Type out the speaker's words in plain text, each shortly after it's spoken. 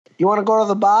You want to go to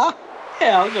the bar?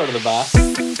 Yeah, I'll go to the bar.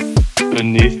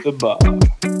 Beneath the Bar.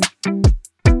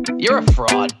 You're a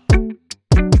fraud.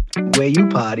 Where you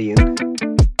partying?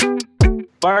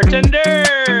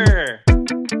 Bartender!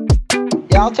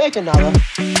 Yeah, I'll take another.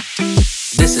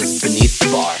 This is Beneath the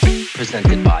Bar,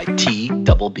 presented by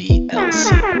TBBLC.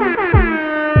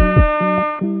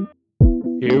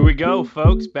 Here we go,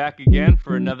 folks. Back again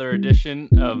for another edition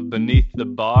of Beneath the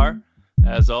Bar.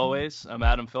 As always, I'm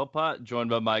Adam Philpott, joined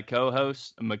by my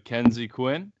co-host, Mackenzie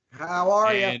Quinn. How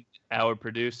are you? And our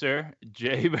producer,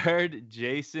 Jaybird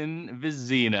Jason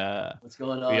Vizina. What's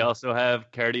going on? We also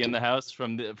have Cardi in the house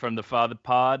from the Father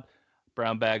Pod,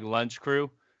 Brown Bag Lunch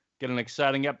Crew. Get an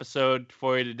exciting episode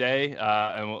for you today,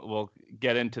 and we'll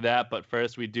get into that. But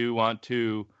first, we do want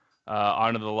to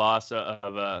honor the loss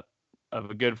of a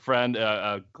good friend,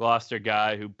 a Gloucester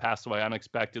guy who passed away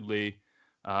unexpectedly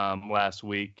last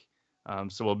week.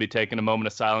 So we'll be taking a moment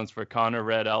of silence for Connor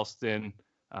Red Elston.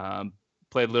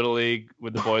 Played Little League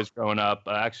with the boys growing up.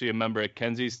 Actually a member of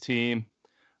Kenzie's team.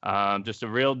 Just a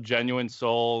real genuine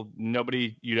soul.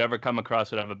 Nobody you'd ever come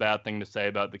across would have a bad thing to say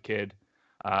about the kid.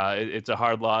 It's a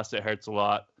hard loss. It hurts a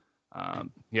lot.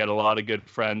 He had a lot of good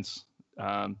friends.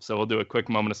 So we'll do a quick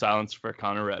moment of silence for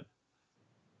Connor Red.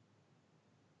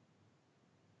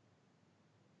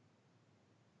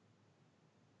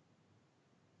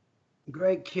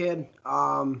 Great kid.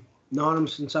 Known him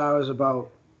since I was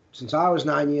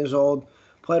 9 years old.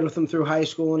 Played with him through high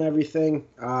school and everything.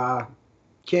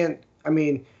 Can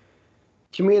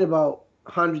meet about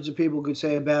hundreds of people could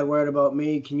say a bad word about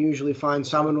me. Can usually find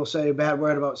someone who'll say a bad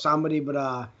word about somebody,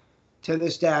 but to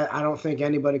this day, I don't think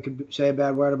anybody could say a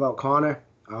bad word about Connor.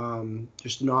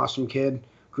 Just an awesome kid.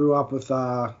 Grew up with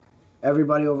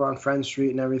everybody over on Friend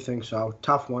Street and everything, so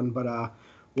tough one, but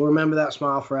we'll remember that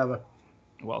smile forever.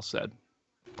 Well said.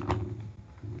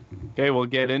 Okay, we'll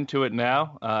get into it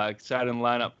now. Exciting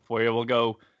lineup for you. We'll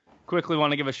go quickly.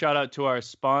 Want to give a shout out to our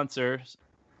sponsors.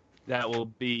 That will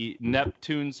be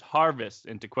Neptune's Harvest.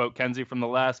 And to quote Kenzie from the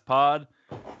last pod,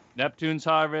 Neptune's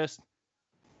Harvest,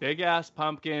 big ass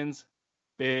pumpkins,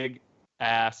 big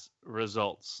ass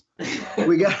results.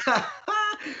 We got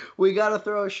to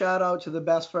throw a shout out to the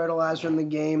best fertilizer in the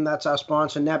game. That's our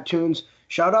sponsor, Neptune's.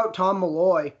 Shout out Tom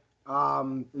Malloy.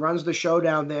 Runs the show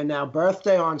down there now.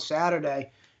 Birthday on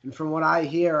Saturday. And from what I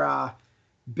hear,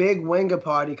 big winger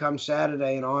party comes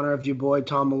Saturday in honor of your boy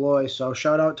Tom Malloy. So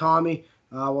shout out Tommy.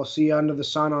 We'll see you under the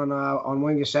sun on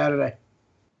Winger Saturday.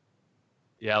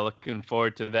 Yeah, looking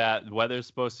forward to that. The weather's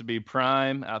supposed to be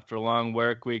prime after a long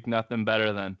work week. Nothing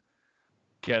better than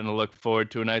getting to look forward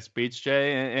to a nice beach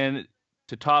day. And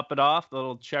to top it off, the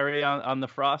little cherry on the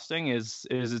frosting is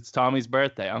it's Tommy's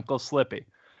birthday, Uncle Slippy.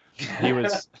 He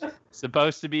was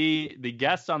supposed to be the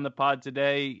guest on the pod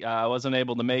today. I wasn't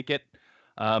able to make it,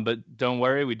 but don't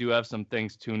worry, we do have some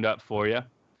things tuned up for you.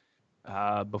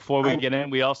 Before we get in,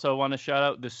 we also want to shout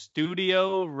out the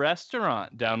Studio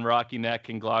Restaurant down Rocky Neck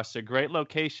in Gloucester. Great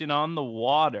location on the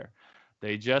water.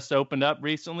 They just opened up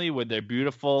recently with their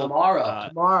beautiful...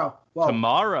 Tomorrow. Well,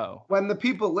 tomorrow. When the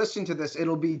people listen to this,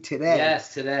 it'll be today.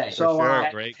 Yes, today. So, for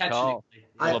sure, great call.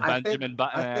 I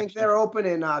think they're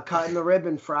opening, cutting the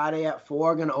ribbon Friday at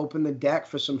 4. Going to open the deck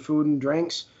for some food and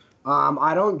drinks.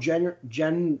 I don't generally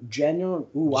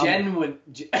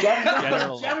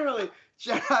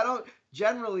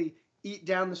eat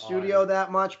down the studio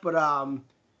that much, but a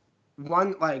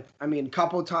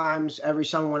couple times every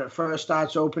summer when it first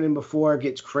starts opening before it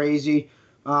gets crazy,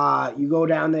 you go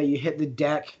down there, you hit the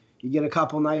deck, you get a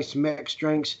couple nice mixed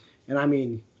drinks,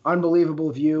 and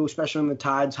unbelievable view, especially when the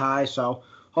tide's high. So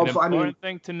hopefully, an important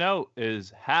thing to note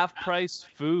is half-price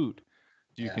food.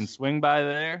 You can swing by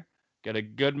there, get a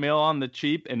good meal on the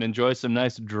cheap, and enjoy some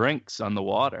nice drinks on the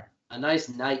water. A nice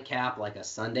nightcap, like a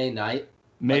Sunday night.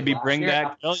 Maybe bring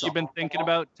that girl you've been thinking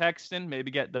about texting. Maybe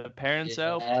get the parents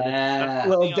out. A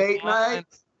little date night.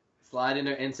 Slide in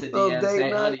her Insta DM.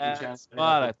 Say, honey,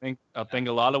 I think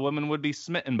a lot of women would be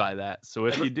smitten by that. So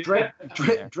if you do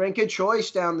drink a choice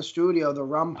down the studio, the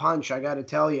rum punch, I got to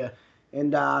tell you.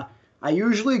 And I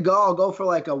usually I'll go for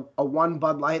like a one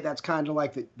Bud Light. That's kind of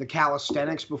like the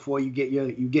calisthenics before you get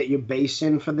your base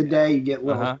in for the day. You get a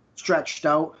little stretched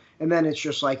out, and then it's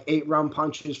just like 8 rum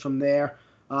punches from there.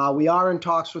 We are in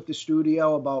talks with the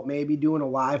studio about maybe doing a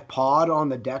live pod on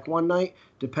the deck one night,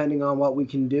 depending on what we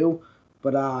can do.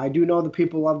 But I do know the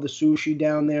people love the sushi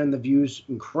down there, and the view's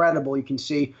incredible. You can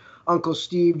see Uncle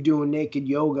Steve doing naked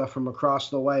yoga from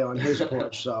across the way on his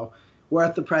porch. So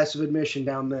worth the price of admission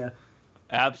down there.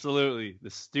 Absolutely. The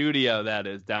studio, that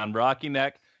is, down Rocky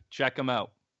Neck. Check them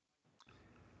out.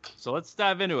 So let's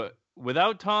dive into it.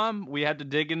 without Tom, we had to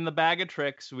dig in the bag of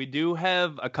tricks. We do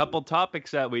have a couple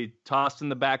topics that we tossed in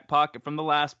the back pocket from the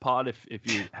last pod.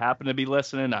 If you happen to be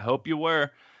listening, I hope you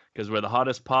were, because we're the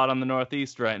hottest pod on the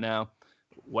Northeast right now,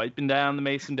 wiping down the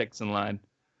Mason-Dixon line.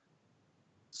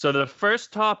 So the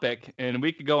first topic, and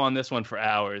we could go on this one for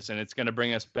hours, and it's going to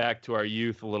bring us back to our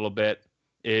youth a little bit,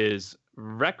 is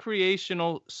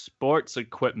recreational sports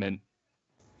equipment.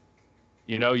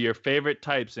 You know, your favorite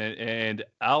types, and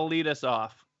I'll lead us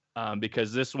off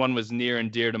because this one was near and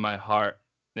dear to my heart,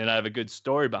 and I have a good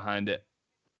story behind it,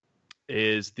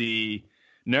 is the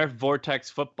Nerf Vortex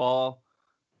football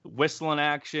whistling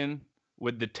action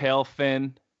with the tail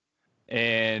fin.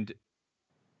 And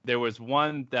there was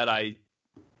one that I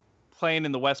playing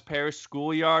in the West Parish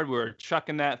schoolyard. We were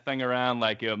chucking that thing around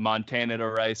like Montana to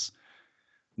Rice.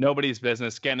 Nobody's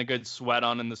business, getting a good sweat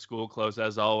on in the school clothes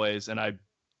as always. And I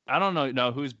don't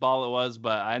know whose ball it was,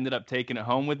 but I ended up taking it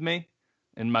home with me.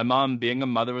 And my mom, being a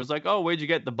mother, was like, "Oh, where'd you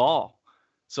get the ball?"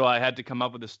 So I had to come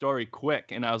up with a story quick.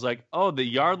 And I was like, "Oh, the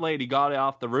yard lady got it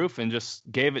off the roof and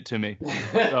just gave it to me."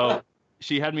 So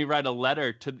she had me write a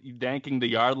letter thanking the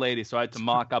yard lady. So I had to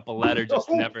mock up a letter.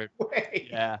 Way.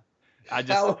 Yeah. How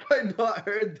have I not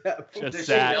heard that? Does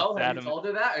she know? Have you told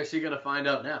her that, or is she going to find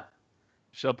out now?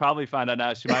 She'll probably find out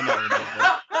now. She might not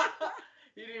remember.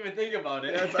 You didn't even think about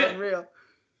it. That's unreal.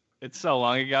 It's so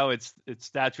long ago. It's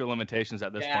statute of limitations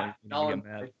at this point. Get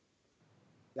mad.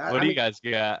 What do you guys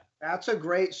got? That's a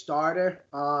great starter.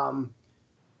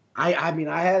 I mean,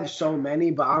 I have so many,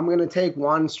 but I'm gonna take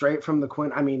one straight from the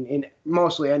Quinn. I mean, in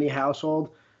mostly any household,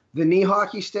 the knee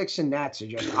hockey sticks and nets are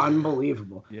just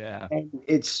unbelievable. Yeah. And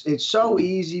it's so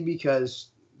easy because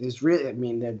there's really, I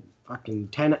mean, they're fucking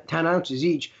 10 ounces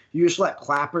each. You just let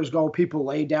clappers go. People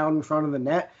lay down in front of the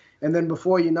net. And then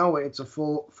before you know it, it's a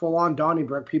full-on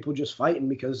Donnybrook. People just fighting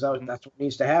because that's what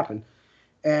needs to happen.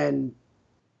 And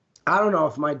I don't know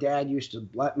if my dad used to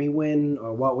let me win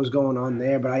or what was going on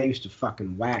there, but I used to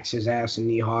fucking wax his ass in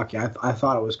knee hockey. I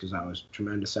thought it was because I was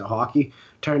tremendous at hockey.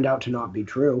 Turned out to not be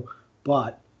true.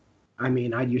 But, I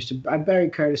mean, I'd bury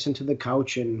Curtis into the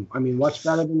couch. And, I mean, what's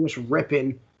better than just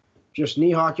ripping just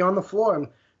knee hockey on the floor? And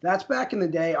that's back in the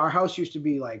day. Our house used to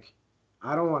be like,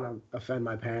 I don't want to offend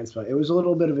my parents, but it was a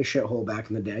little bit of a shithole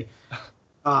back in the day.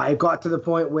 It got to the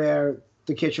point where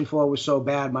the kitchen floor was so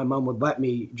bad, my mom would let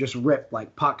me just rip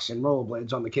like pucks and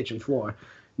rollerblades on the kitchen floor.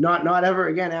 Not ever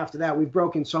again after that. We've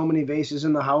broken so many vases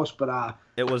in the house, but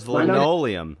it was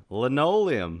linoleum.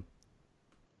 Linoleum.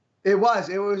 It was.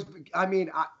 I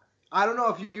mean, I don't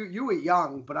know if you were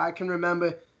young, but I can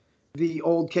remember the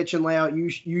old kitchen layout.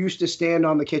 You used to stand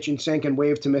on the kitchen sink and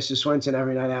wave to Mrs. Swenson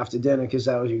every night after dinner because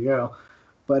that was your girl.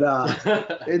 But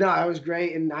it was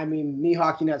great, and I mean, knee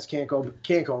hockey nets can't go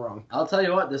wrong. I'll tell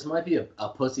you what, this might be a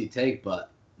pussy take,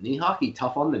 but knee hockey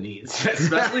tough on the knees,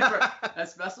 especially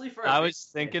for. I was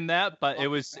thinking that, but it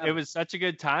was such a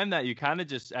good time that you kind of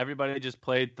everybody just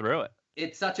played through it.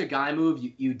 It's such a guy move.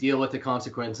 You deal with the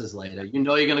consequences later. You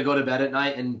know you're gonna go to bed at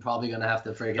night and probably gonna have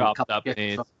to friggin' up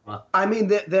knees. I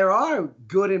mean, there are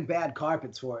good and bad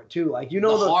carpets for it too. Like the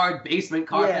hard basement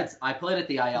carpets. Yeah. I played at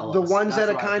the ILS. The ones that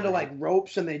are kind of like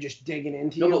ropes and they just digging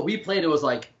into you. No, but we played. It was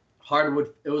like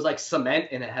hardwood. It was like cement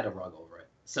and it had a rug over it.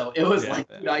 So it was dude,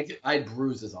 I had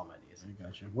bruises on my knees. I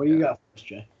gotcha. What do you got first,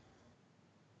 Jay?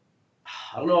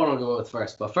 I don't know what I'm gonna go with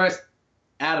first, but first,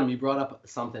 Adam, you brought up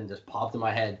something just popped in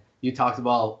my head. You talked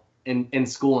about in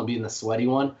school and being the sweaty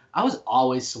one. I was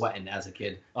always sweating as a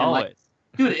kid. And always.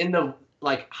 Dude, in the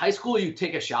high school you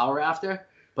take a shower after,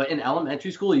 but in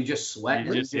elementary school you just sweat.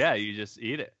 You just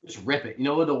eat it. Just rip it. You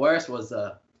know what the worst was?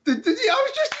 I was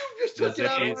just took it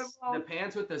out of my mouth. The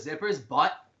pants with the zippers,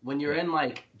 but when you're in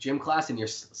like gym class and you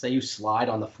slide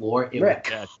on the floor, it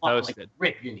would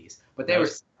rip your knees. But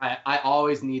I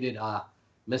always needed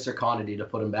Mr. Conity to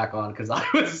put them back on because I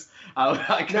couldn't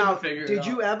figure it out. Did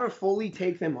you ever fully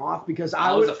take them off? Because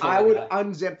I would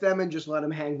unzip them and just let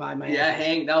them hang by my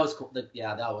head. That was cool.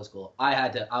 Yeah, that was cool. I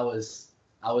had to. I was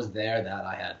there that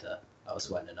I had to. I was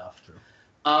sweating enough. True.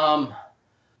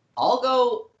 I'll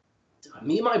go.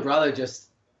 Me and my brother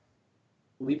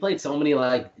we played so many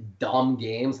like dumb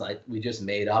games like we just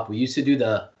made up. We used to do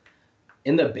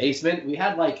in the basement. We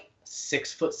had like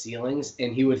 6-foot ceilings,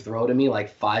 and he would throw to me like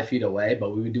 5 feet away,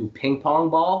 but we would do ping pong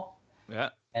ball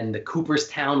and the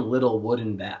Cooperstown little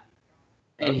wooden bat.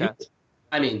 And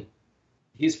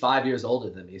he's 5 years older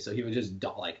than me, so he would just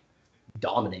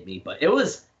dominate me. But it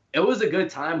was a good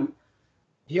time.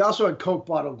 He also had Coke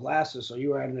bottle glasses, so you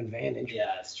were at an advantage.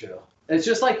 Yeah, that's true. It's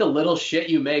just like the little shit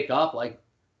you make up, like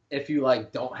if you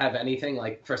like don't have anything,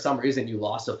 like for some reason you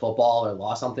lost a football or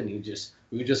lost something, we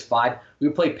would just fight. We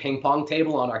would play ping pong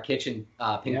table on our kitchen,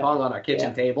 pong on our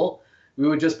kitchen table. we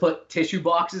would just put tissue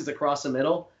boxes across the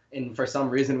middle, and for some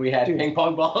reason we had ping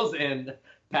pong balls and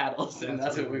paddles, and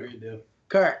that's what we would do.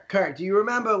 Kurt, do you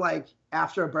remember, like,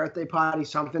 after a birthday party,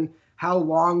 how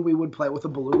long we would play with a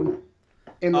balloon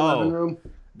in the living room?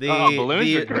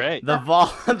 Balloons are great. The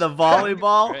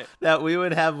volleyball that we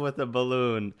would have with a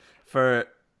balloon for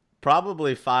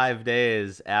probably 5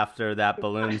 days after that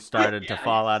balloon started to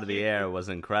fall out of the air was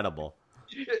incredible.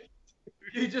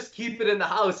 You just keep it in the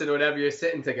house, and whenever you're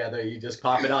sitting together, you just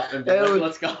pop it up and be like,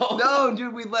 let's go. No,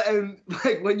 dude, and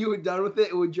like when you were done with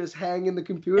it, it would just hang in the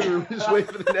computer room and just wait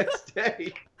for the next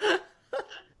day.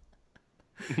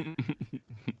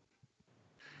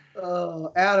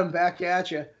 Oh, Adam, back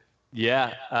at you.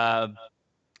 Yeah.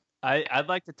 I'd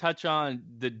like to touch on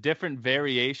the different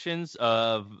variations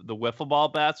of the wiffle ball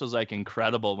bats. Was like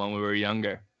incredible when we were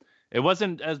younger. It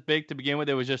wasn't as big to begin with.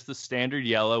 It was just the standard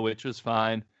yellow, which was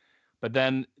fine. But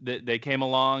then they came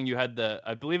along. You had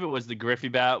I believe it was the Griffey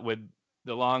bat with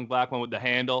the long black one with the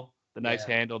handle, the nice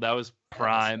handle. That was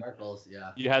prime. Sparkles,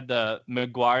 yeah. You had the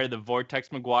McGuire, the Vortex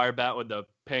McGuire bat with the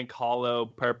pink hollow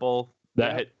purple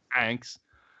that hit tanks.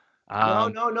 No.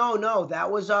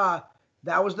 That was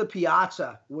the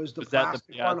Piazza. Was the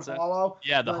plastic one hollow?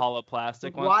 Yeah, the hollow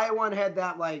plastic one. The McGuire one had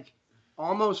that like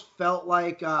almost felt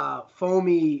like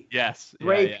foamy. Yes.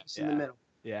 Gray piece in the middle.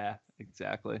 Yeah,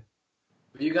 exactly.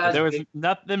 You guys, there was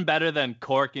nothing better than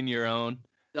corking your own.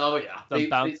 Oh yeah, some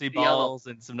bouncy balls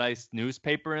and some nice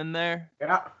newspaper in there.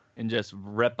 Yeah, and just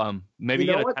rip them. Maybe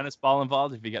get a tennis ball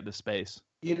involved if you get the space.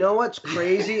 You know what's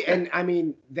crazy, and I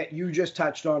mean that you just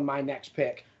touched on my next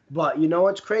pick. But you know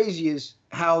what's crazy is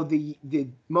how the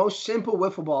most simple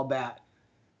wiffle ball bat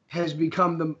has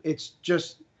become it's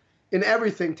just in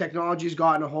everything. Technology's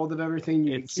gotten a hold of everything.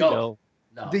 The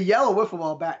yellow wiffle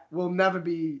ball bat will never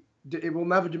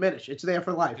diminish. It's there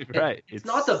for life. Right. It's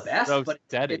not the best, so but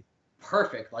steady. It's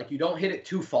perfect. Like you don't hit it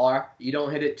too far. You don't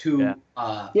hit it too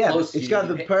close. It's got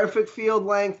the perfect field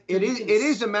length. It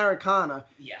is Americana.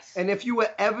 Yes. And if you were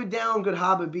ever down Good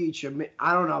Harbor Beach,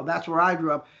 I don't know, that's where I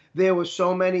grew up. There were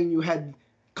so many, and you had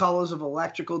colors of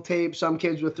electrical tape. Some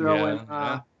kids were throwing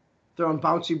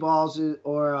bouncy balls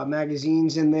or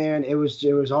magazines in there, and it was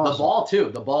awesome. The ball too.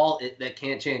 The ball that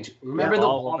can't change. Remember the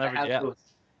ball that had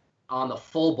on the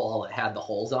full ball, it had the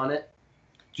holes on it.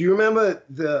 Do you remember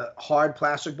the hard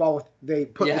plastic ball they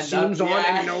put the seams on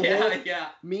and no holes?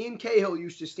 Yeah. Me and Cahill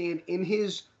used to stand in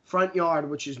his front yard,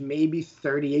 which is maybe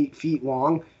 38 feet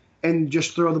long, and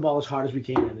just throw the ball as hard as we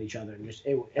can at each other.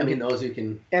 And those you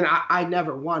can. And I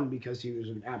never won because he was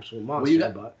an absolute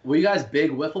monster. Were you guys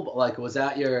big wiffle ball? Like, was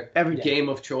that your game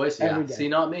of choice? Yeah. Every day. See,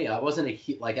 not me. I wasn't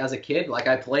as a kid. Like,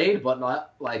 I played, but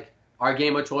not like. Our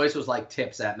game of choice was like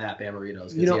tips at Matt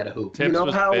Bamaritos because he had a hoop. Tips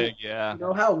was big, yeah. You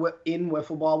know how in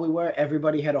wiffle ball we were?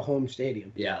 Everybody had a home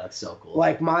stadium. Yeah, that's so cool.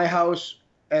 Like my house,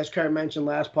 as Kurt mentioned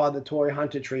last pod, the Torrey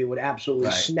Hunter tree would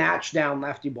absolutely snatch down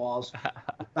lefty balls.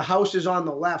 The house is on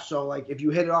the left, so like if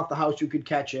you hit it off the house, you could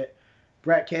catch it.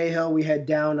 Brett Cahill, we had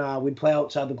down, we'd play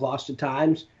outside the Gloucester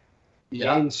Times.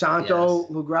 Yeah. And Santo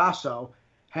Lugrasso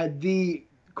had the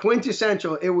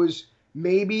quintessential, it was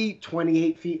maybe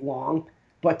 28 feet long.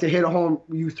 But to hit a home,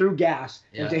 you threw gas,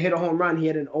 and to hit a home run, he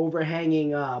had an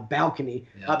overhanging balcony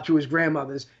up to his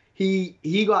grandmother's.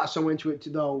 He got so into it,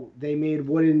 though, they made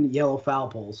wooden yellow foul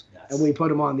poles, and we put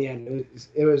them on the end.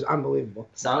 It was unbelievable.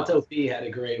 Santo P had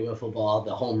a great wiffle ball,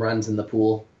 the home runs in the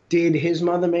pool. Did his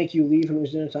mother make you leave when it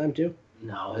was dinner time, too?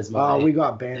 No, his mother. Oh, we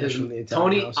got banished from the Italian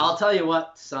Tony, house. I'll tell you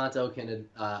what, Santo can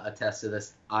attest to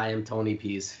this. I am Tony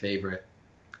P's favorite.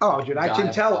 Oh, dude, I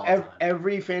can tell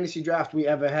every fantasy draft we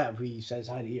ever have, he says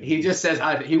hi to you. He just says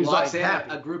hi. He walks in,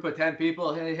 a group of 10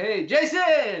 people. Hey,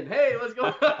 Jason! Hey, what's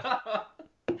going on?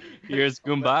 Here's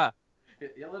Goomba.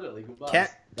 Yeah, literally, Goomba.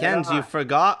 Ken's, you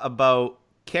forgot about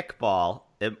kickball.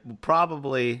 It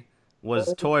probably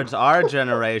was towards our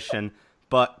generation,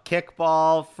 but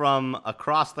kickball from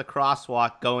across the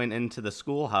crosswalk going into the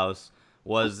schoolhouse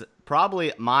was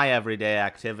probably my everyday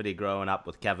activity growing up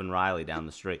with Kevin Riley down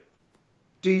the street.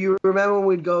 Do you remember when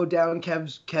we'd go down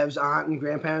Kev's aunt and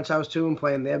grandparents' house, too, and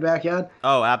play in their backyard?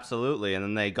 Oh, absolutely. And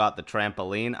then they got the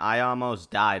trampoline. I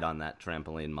almost died on that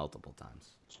trampoline multiple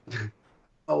times.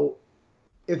 Oh,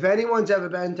 if anyone's ever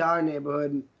been to our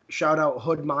neighborhood, shout out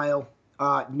Hood Mile.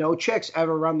 No chicks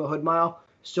ever run the Hood Mile.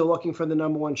 Still looking for the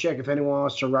number one chick. If anyone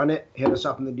wants to run it, hit us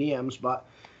up in the DMs. But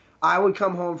I would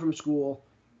come home from school,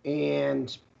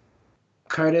 and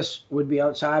Curtis would be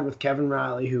outside with Kevin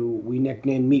Riley, who we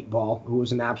nicknamed Meatball, who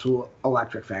was an absolute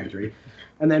electric factory.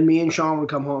 And then me and Sean would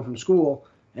come home from school,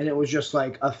 and it was just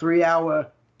like a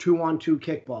 3-hour 2-on-2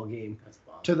 kickball game.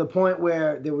 To the point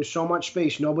where there was so much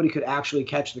space, nobody could actually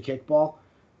catch the kickball.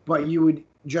 But you would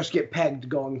just get pegged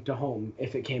going to home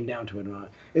if it came down to it or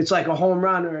not. It's like a home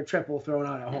run or a triple thrown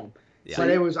out at home. Yeah. But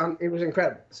it was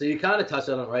incredible. So you kind of touched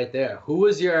on it right there. Who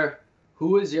was your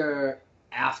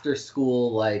after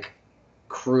school like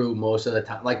crew most of the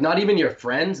time? Like not even your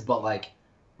friends, but like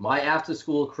my after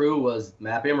school crew was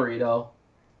Matt Bamarito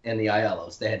and the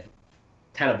Aiellos. They had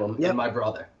 10 of them, and my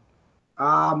brother.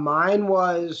 Mine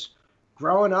was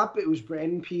growing up. It was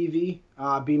Brandon Peavy.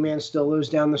 B-Man still lives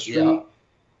down the street. Yeah.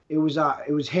 It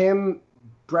was him,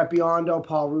 Brett Biondo,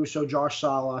 Paul Russo, Josh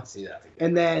Sala. See that.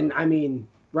 And then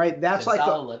right. That's Did like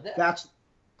Sala live there? That's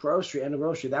grocery and the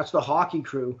grocery. That's the hockey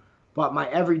crew. But my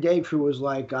everyday crew was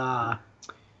like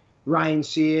Ryan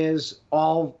Sears,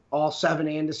 all 7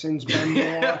 Andersons, Ben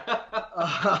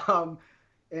Moore,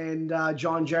 and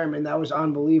John German. That was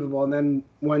unbelievable. And then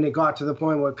when it got to the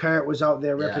point where Kurt was out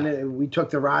there ripping it, we took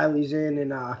the Rileys in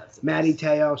and Matty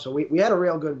Teo. So we had a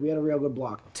real good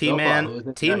block.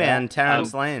 T-Man,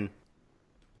 Terrence Lane.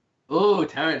 Oh,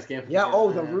 Terrence came from the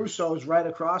Russos right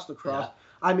across the cross. Yeah.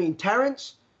 I mean,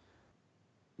 Terrence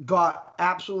got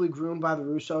absolutely groomed by the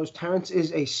Russos. Terrence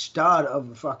is a stud of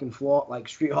the fucking floor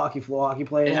hockey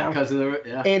player now. Because of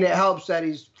and it helps that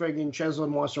he's friggin'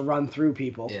 chiseling, wants to run through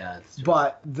people. Yeah, that's true.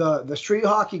 But the street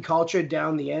hockey culture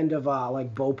down the end of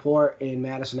like Beauport and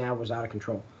Madison Ave was out of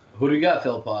control. Who do you got,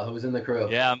 Philpott? Who's in the crew?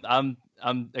 Yeah,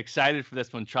 I'm excited for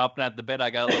this one. Chomping at the bit.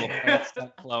 I got a little pants stuff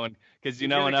flowing because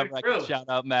whenever I can shout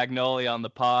out Magnolia on the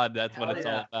pod, that's what it's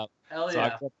all about. Hell so I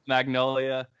put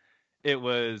Magnolia. It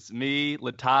was me,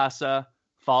 Latassa,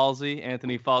 Falsey,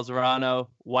 Anthony Falzerano,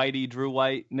 Whitey, Drew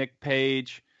White, Nick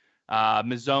Page,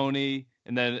 Mazzoni,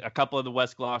 and then a couple of the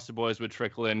West Gloucester boys would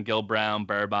trickle in, Gil Brown,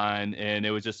 Burbine, and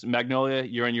it was just Magnolia,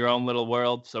 you're in your own little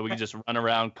world, so we could just run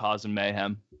around causing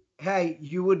mayhem. Hey,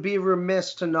 you would be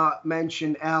remiss to not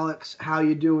mention Alex, how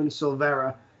you doing,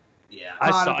 Silvera. Yeah.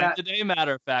 I saw him today,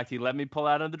 matter of fact. He let me pull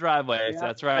out of the driveway. Yeah. So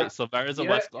that's right. Silvera's a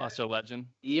West Gloucester legend.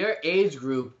 Your age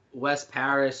group, West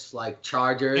Parish, like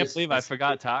Chargers. I can't believe I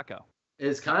forgot Taco.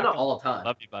 Is kind of all time.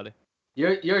 Love you, buddy.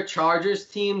 Your Chargers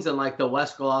teams and like the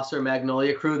West Gloucester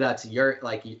Magnolia crew, that's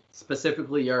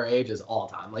specifically your age is all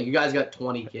time. Like you guys got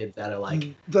 20 kids that are like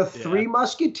the Three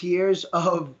Musketeers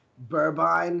of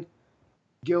Burbine,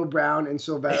 Gil Brown, and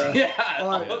Silvera. Yeah, I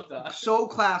love that. So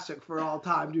classic for all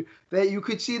time, dude. That you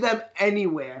could see them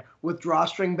anywhere with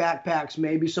drawstring backpacks,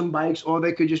 maybe some bikes, or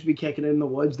they could just be kicking it in the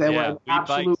woods. They were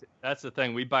absolute. That's the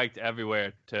thing. We biked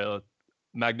everywhere to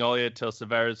Magnolia, till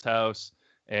Silvera's house,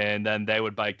 and then they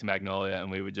would bike to Magnolia,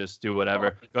 and we would just do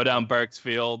whatever. Go down Burke's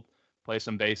Field, play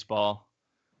some baseball.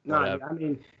 Whatever. I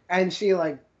mean, and see,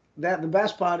 like that. The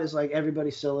best part is like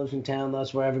everybody still lives in town.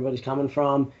 That's where everybody's coming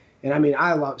from. And I mean,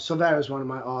 I love Silvera's one of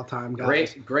my all-time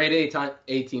guys. Great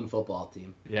A-team football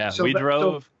team. Yeah,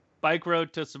 bike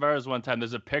rode to Silvera's one time.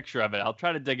 There's a picture of it. I'll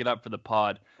try to dig it up for the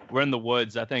pod. We're in the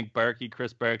woods. I think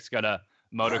Chris Burke's got a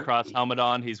motocross helmet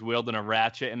on. He's wielding a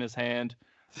ratchet in his hand.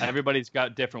 Everybody's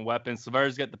got different weapons.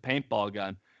 Silvera's got the paintball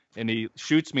gun, and he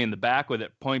shoots me in the back with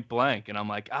it point blank. And I'm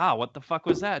like, what the fuck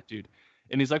was that, dude?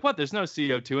 And he's like, what? There's no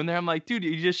CO2 in there. I'm like, dude,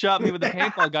 you just shot me with a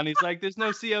paintball gun. He's like, there's no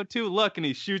CO2. Look. And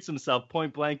he shoots himself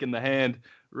point blank in the hand,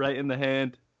 right in the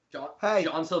hand. John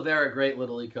Silvera, great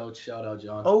Little League coach. Shout out,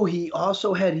 John. Oh, he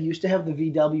used to have the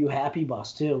VW Happy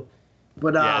Bus, too.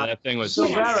 But that thing was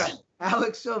Silvera,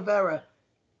 Alex Silvera,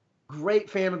 great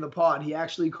fan of the pod. He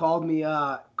actually called me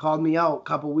out a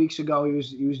couple weeks ago.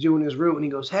 He was doing his route, and he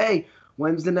goes, hey,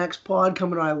 when's the next pod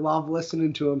coming? I love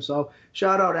listening to him. So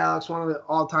shout out Alex, one of the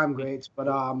all-time greats. But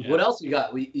what else you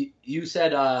got? You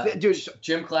said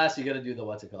gym class. You got to do the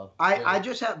what's it called? I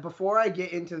just have, before I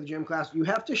get into the gym class, you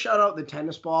have to shout out the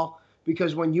tennis ball,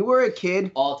 because when you were a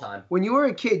kid,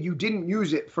 you didn't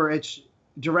use it for its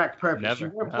direct purpose. Never.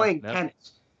 You weren't playing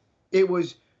tennis. It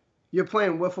was. You're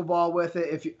playing wiffle ball with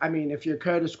it. If you're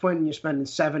Curtis Quinn, you're spending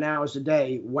 7 hours a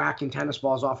day whacking tennis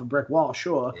balls off a brick wall,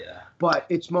 sure. Yeah. But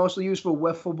it's mostly used for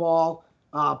wiffle ball,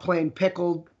 playing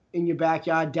pickle in your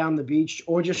backyard down the beach,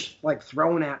 or just like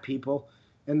throwing at people.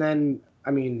 And then,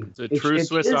 it's a true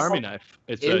Swiss Army knife.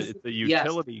 It's a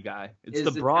utility guy. It's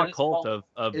the Brock Holt of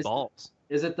balls.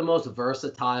 Is it the most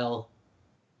versatile?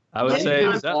 I would say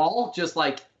ball, just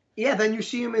like. Yeah, then you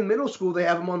see them in middle school. They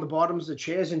have them on the bottoms of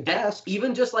chairs and desks.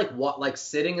 Even just like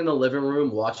sitting in the living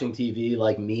room watching TV,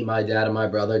 like me, my dad, and my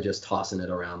brother just tossing it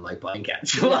around like playing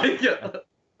catch.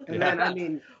 And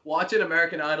then watching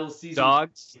American Idol season.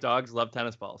 Dogs love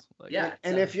tennis balls.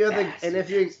 And if you're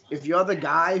the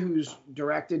guy who's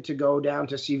directed to go down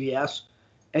to CVS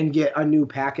and get a new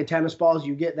pack of tennis balls,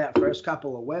 you get that first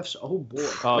couple of whiffs. Oh boy!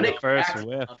 Oh, the first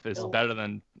whiff is better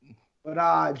than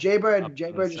But Jaybird Up in the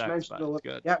just sack mentioned spot, a it's little.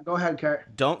 good. Yeah, go ahead,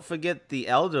 Kurt. Don't forget the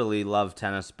elderly love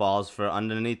tennis balls for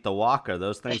underneath the walker.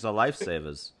 Those things are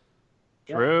lifesavers.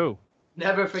 True.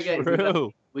 Never forget.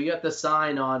 True. We got the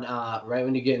sign on right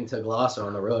when you get into Gloucester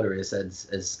on the rotary. It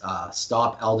says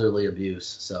 "Stop elderly abuse."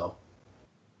 So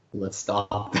let's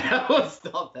stop that. Let's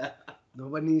stop that.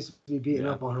 Nobody needs to be beating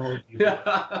Yeah. up on old people.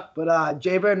 Yeah. But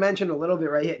Jaybird mentioned a little bit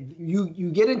right here. You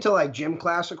get into like gym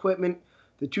class equipment.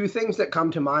 The two things that come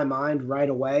to my mind right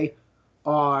away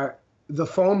are the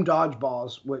foam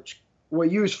dodgeballs, which were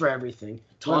used for everything.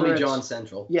 Tommy Whether it's- John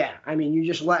Central. Yeah, I mean, you're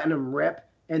just letting them rip.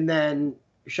 And then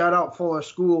shout out Fuller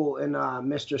School and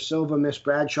Mr. Silva, Miss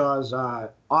Bradshaw's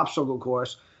obstacle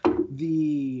course.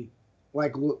 The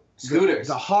Scooters.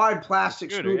 the hard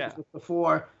plastic Scooter, scooters yeah. with the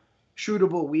 4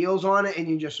 shootable wheels on it, and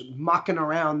you're just mucking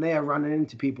around there, running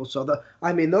into people. So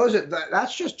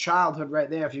that's just childhood right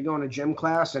there. If you're going to gym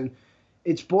class, and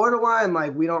it's borderline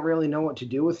like we don't really know what to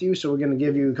do with you, so we're gonna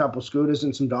give you a couple scooters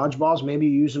and some dodgeballs. Maybe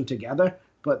you use them together.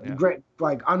 But Yeah. great,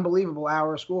 like unbelievable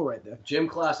hour of school right there. Gym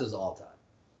class is all time.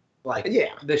 Like Yeah.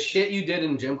 the shit you did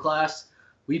in gym class.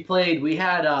 We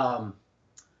had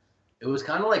it was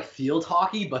kind of like field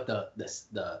hockey, but the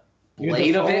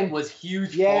blade of it foam. was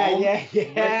huge Yeah, foam yeah,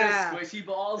 yeah. with the squishy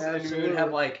balls, and we Absolutely. would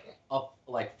have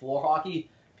like floor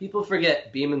hockey. People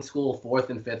forget Beeman School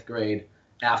 4th and 5th grade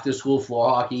after school floor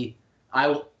hockey. I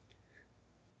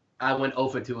went 0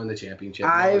 for 2 in the championship.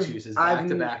 No excuses.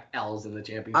 Back-to-back L's in the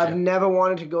championship. I've never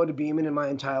wanted to go to Beeman in my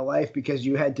entire life because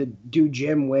you had to do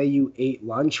gym where you ate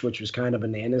lunch, which was kind of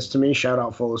bananas to me. Shout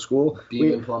out Fuller School.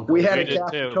 Beeman Plum we had We a did too.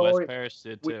 cafeteria. West Paris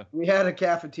did too. We had a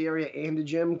cafeteria and a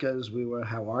gym because we were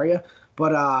how are you?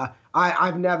 But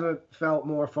I've never felt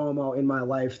more FOMO in my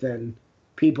life than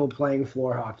people playing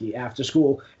floor hockey after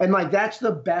school, and like that's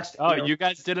the best. Oh, you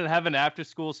guys didn't have an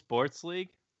after-school sports league?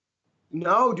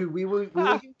 No, dude, we were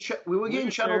getting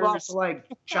shuttled off to like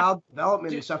child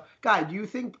development and stuff. Guy, do you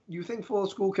think Fuller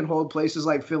School can hold places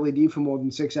like Philly D for more than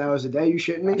 6 hours a day? You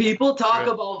shitting me? People talk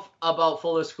True. about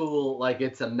Fuller School like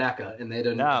it's a mecca, and they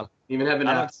don't No. even have an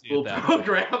I don't after see school it that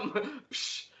program.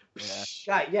 Yeah.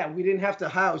 Guy, yeah, we didn't have to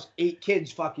house 8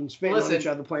 kids fucking spitting Listen. on each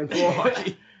other playing floor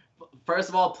hockey. First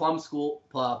of all, Plum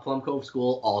Cove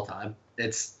School, all time.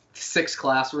 It's 6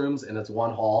 classrooms and it's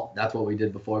 1 hall. That's what we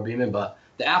did before Beeman. But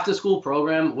the after school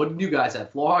program, what did you guys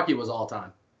have? Floor hockey was all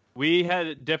time. We had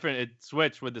it different. It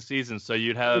switched with the season, so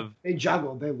you'd have. They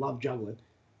juggled. They love juggling.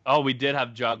 Oh, we did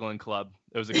have juggling club.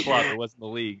 It was a club. It wasn't the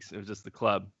leagues. It was just the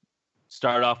club.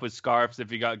 Start off with scarves.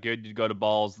 If you got good, you'd go to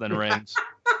balls, then rings.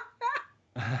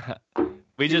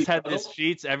 We just had these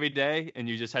sheets every day, and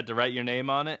you just had to write your name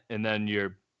on it, and then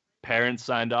your parents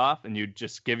signed off, and you'd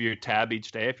just give your tab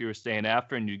each day if you were staying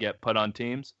after, and you'd get put on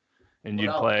teams, and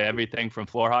you'd play everything from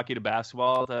floor hockey to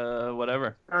basketball to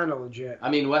whatever. Kind of legit.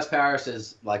 I mean, West Paris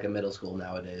is like a middle school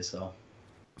nowadays. So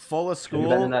Fuller have you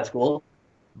been in School, that school?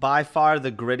 by far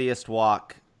the grittiest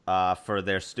walk for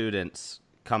their students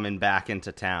coming back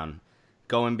into town.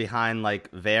 Going behind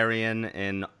like Varian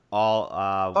and all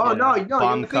Bomco.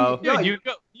 No, Dude,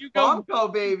 you go,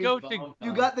 Bomco, baby. go to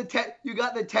You got the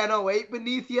 1008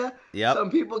 beneath you. Yep.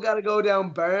 Some people got to go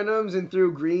down Burnham's and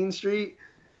through Green Street.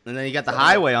 And then you got the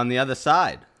highway on the other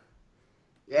side.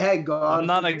 Yeah, God. I'm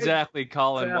not exactly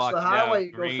calling Past walking the highway, down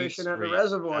you go Green fishing at the Street,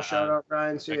 reservoir. Shout out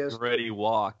Ryan a Sears. gritty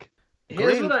walk.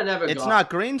 Here's what I never It's got. not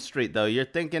Green Street, though. You're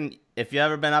thinking, if you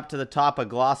ever been up to the top of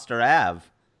Gloucester Ave,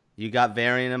 you got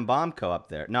Varian and Bomco up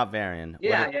there. Not Varian.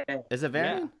 Yeah. Is it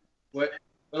Varian? Where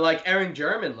like Aaron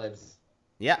German lives.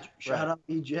 Yeah. Shout out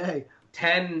EJ.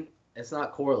 10. It's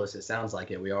not Corliss. It sounds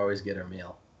like it. We always get our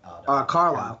mail. out.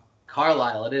 Carlisle.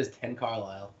 Carlisle. It is 10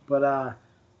 Carlisle. But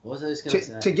What was I just gonna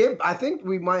say? to give, I think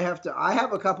we might have to. I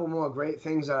have a couple more great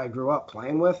things that I grew up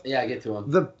playing with. Yeah, get to him.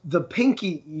 The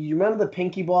pinky. You remember the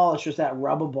pinky ball? It's just that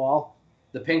rubber ball.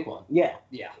 The pink one. Yeah.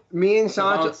 Yeah. Me and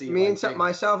bouncy, like,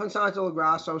 myself and Santo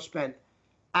Lagrasso spent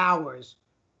hours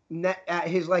at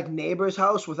his like neighbor's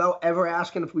house without ever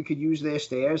asking if we could use their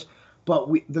stairs. But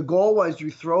the goal was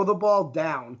you throw the ball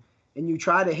down and you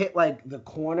try to hit like the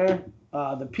corner,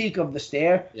 the peak of the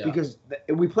stair, because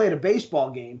we played a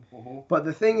baseball game. Mm-hmm. But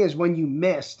the thing is, when you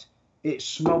missed, it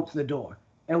smoked the door,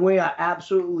 and we are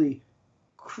absolutely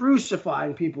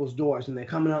crucifying people's doors, and they're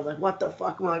coming out like, "What the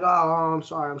fuck?" I'm like, "Oh,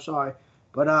 I'm sorry."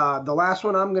 But the last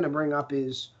one I'm gonna bring up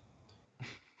is.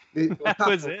 That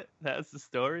was it? That's the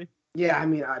story? Yeah, I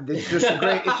mean, it's just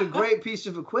it's a great piece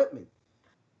of equipment.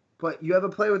 But you ever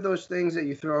play with those things that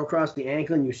you throw across the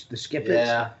ankle and the skip it?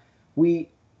 Yeah.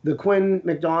 The Quinn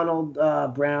McDonald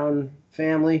Brown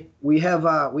family, we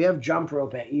have jump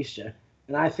rope at Easter,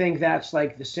 and I think that's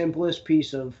like the simplest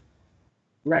piece of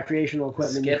recreational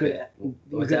equipment Skip you it.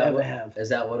 could ever have. Is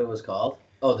that what it was called?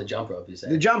 Oh, the jump rope, you said.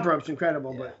 The jump rope's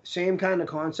incredible, Yeah. but same kind of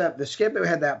concept. The skip it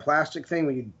had that plastic thing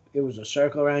where it was a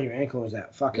circle around your ankle. It was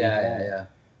that fucking ball.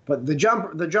 But the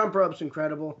jump rope's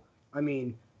incredible. I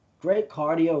mean, great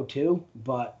cardio too,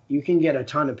 but you can get a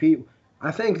ton of people.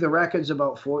 I think the record's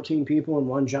about 14 people in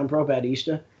one jump rope at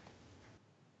Easter.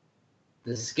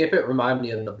 The skip it reminded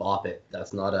me of the bop it.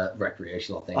 That's not a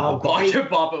recreational thing. Oh,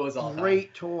 Bop it was all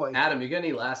great toy. Adam, you got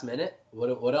any last minute?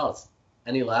 What else?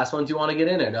 Any last ones you want to get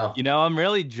in or no? You know, I'm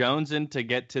really jonesing to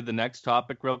get to the next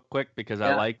topic real quick because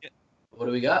I like it. What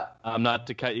do we got? Not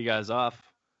to cut you guys off.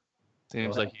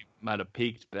 Seems like you might have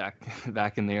peaked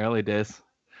back in the early days.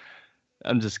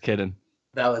 I'm just kidding.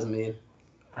 That was mean.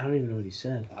 I don't even know what he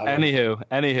said.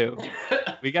 Anywho,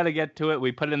 we got to get to it.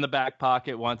 We put it in the back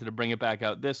pocket, wanted to bring it back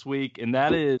out this week, and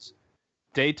that is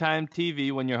daytime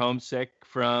TV when you're homesick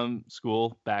from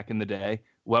school back in the day.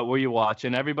 What were you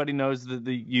watching? Everybody knows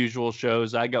the usual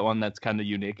shows. I got one that's kind of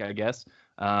unique, I guess.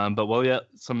 But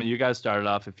some of you guys started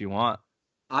off if you want.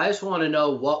 I just want to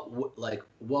know what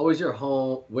was your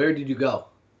home? Where did you go?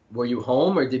 Were you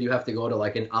home or did you have to go to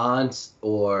like an aunt's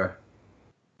or?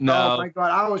 No. Oh my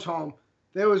God, I was home.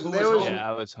 There was Yeah,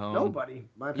 I was home. nobody.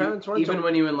 My parents went even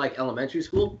when you were in like elementary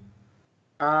school.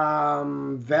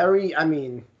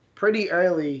 Pretty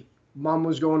early. Mom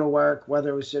was going to work, whether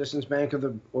it was Citizens Bank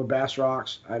or Bass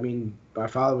Rocks. I mean, my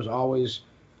father was always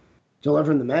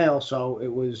delivering the mail, so it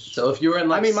was. So if you were in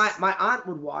like, my aunt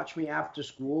would watch me after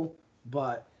school,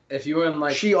 but if you were in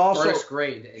like first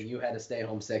grade and you had to stay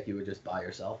home sick, you were just by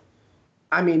yourself.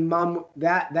 I mean, Mom,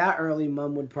 that early,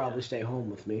 Mom would probably stay home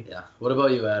with me. Yeah. What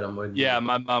about you, Adam?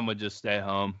 My mom would just stay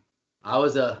home. I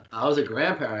was a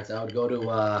grandparents. I would go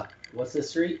to what's the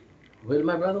street? Where did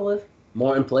my brother live?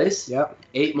 Morton Place. Yep.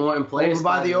 8 Morton Place. Over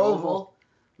by the Oval.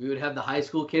 We would have the high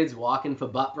school kids walking for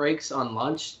butt breaks on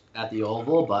lunch at the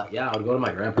Oval. But yeah, I would go to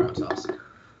my grandparents' house.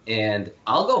 And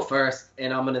I'll go first,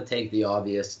 and I'm gonna take the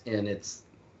obvious, and it's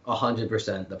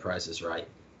 100% The Price is Right.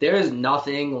 There is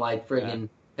nothing like friggin'. Yeah.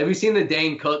 Have you seen the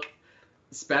Dane Cook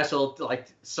special, like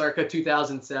circa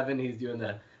 2007? He's doing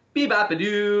the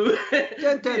bee-bop-a-doo.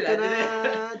 And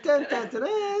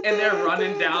they're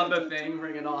running down the thing,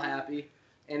 bringing all happy.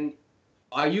 And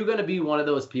are you going to be one of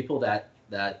those people that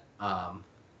bet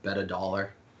 $1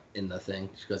 in the thing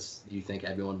because you think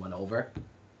everyone went over?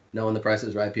 Knowing The Price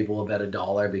is Right, people will bet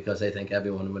 $1 because they think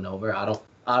everyone went over. I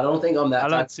don't think I'm that. I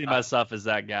don't see myself as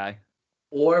that guy.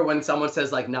 Or when someone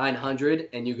says like 900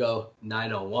 and you go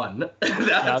 901.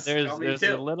 That's there's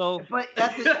a little. But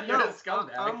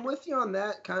I'm with you on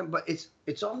that kind. But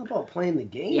it's all about playing the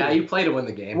game. Yeah, you play to win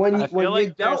the game. When you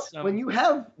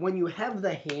have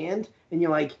the hand and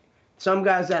you're like, some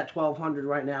guys at 1200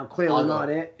 right now, clearly not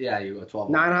it. Yeah, you go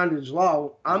 1200. 900's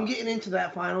low. I'm getting into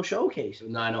that final showcase.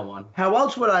 901. How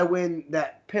else would I win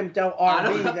that pimped out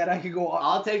RV that I could go?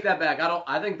 I'll take that back.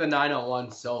 I think the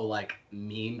 901's so like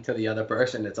mean to the other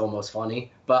person. It's almost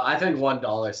funny. But I think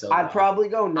 $1 so. I'd probably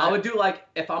go. I would do like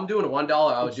if I'm doing $1,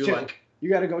 I would do two. like.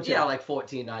 You gotta go to. Yeah, like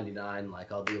 $14.99.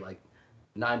 Like I'll do like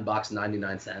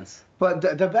 $9.99. But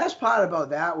the best part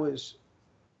about that was.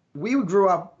 We grew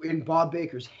up in Bob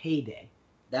Baker's heyday.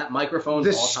 That microphone.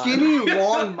 The skinny,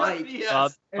 long mic.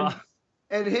 Yes.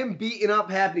 And him beating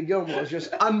up Happy Gilmore is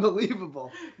just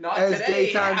unbelievable. Not as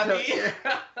today,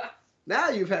 Now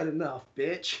you've had enough,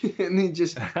 bitch. And he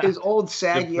just, his old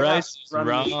saggy ass. The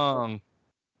price is wrong.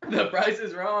 The price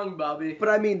is wrong, Bobby. But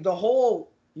I mean,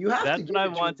 you have to That's what I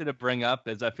wanted to bring up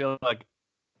is I feel like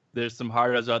there's some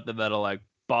hardos out there that are like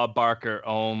Bob Barker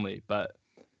only, but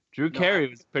Drew Carey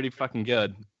was pretty fucking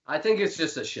good. I think it's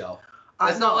just a show.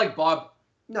 It's not like Bob.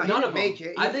 No, none of make them.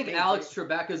 it. I think Alex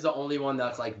Trebek is the only one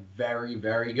that's like very,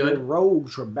 very good. Rogue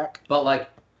Trebek. But like,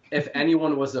 if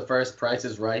anyone was the first Price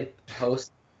is Right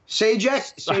host,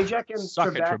 Sajak and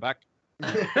Suck Trebek.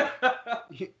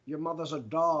 Trebek. Your mother's a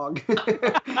dog.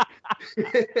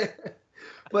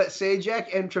 But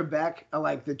Sajak and Trebek are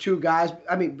like the two guys.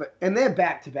 I mean, and they're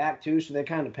back to back too, so they're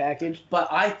kind of packaged. But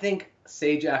I think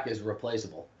Sajak is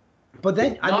replaceable. But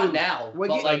then not now. But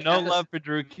like no love for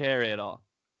Drew Carey at all.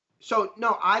 So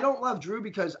no, I don't love Drew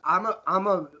because I'm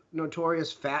a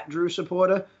notorious fat Drew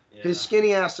supporter. Yeah. His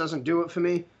skinny ass doesn't do it for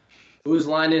me. Whose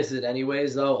line is it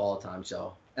anyways though? All-time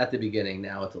show. At the beginning,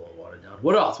 now it's a little watered down.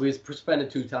 What else? We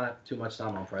spent too much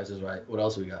time on Price is Right. What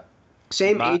else we got?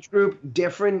 Same age group,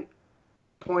 different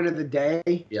point of the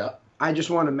day. Yeah. I just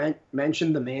want to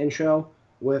mention the Man Show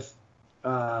with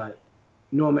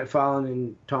Norm Macfarlane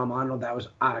and Tom Arnold. That was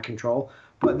out of control.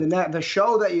 But then the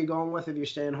show that you're going with if you're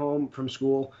staying home from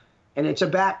school, and it's a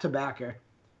back-to-backer.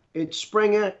 It's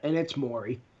Springer and it's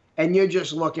Maury. and you're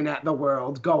just looking at the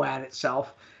world go at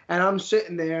itself. And I'm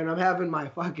sitting there and I'm having my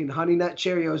fucking Honey Nut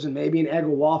Cheerios and maybe an egg or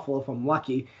waffle if I'm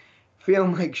lucky,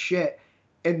 feeling like shit.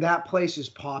 And that place is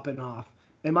popping off.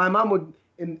 And my mom would,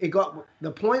 and it got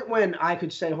the point when I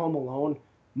could stay home alone.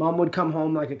 Mom would come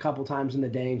home like a couple times in the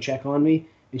day and check on me.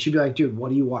 And she'd be like, dude,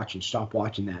 what are you watching? Stop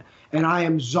watching that. And I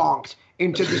am zonked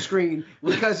into the screen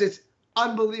because it's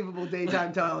unbelievable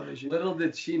daytime television. Little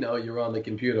did she know you were on the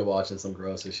computer watching some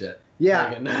grosser shit.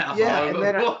 Yeah, and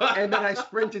then I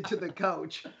sprinted to the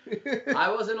couch.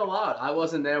 I wasn't allowed. I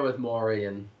wasn't there with Maury,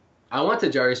 and I went to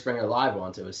Jerry Springer Live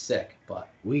once. It was sick, but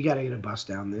we gotta get a bus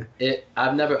down there. Do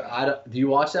you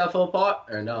watch that full part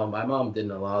or no? My mom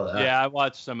didn't allow that. Yeah, I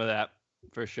watched some of that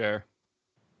for sure.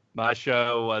 My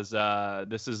show was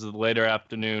this is the later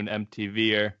afternoon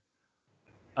MTVer.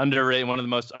 Underrated, one of the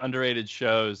most underrated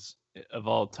shows of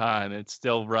all time. It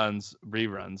still runs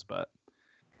reruns, but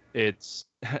it's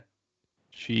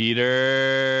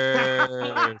Cheaters.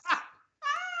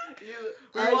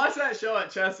 We watched that show at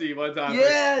Chessie one time for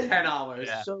 10 hours.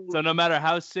 Yeah. So no matter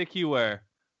how sick you were,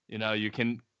 you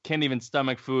can't even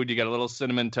stomach food. You got a little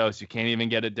cinnamon toast. You can't even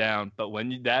get it down. But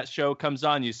when that show comes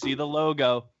on, you see the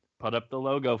logo. Put up the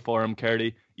logo for him,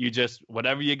 Curdy. You just,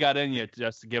 whatever you got in you,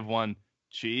 just give one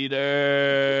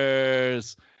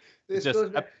Cheaters.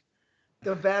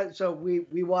 So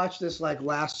we watched this like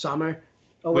last summer.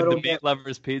 With the Meat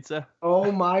Lovers Pizza.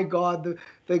 Oh my God,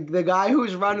 the guy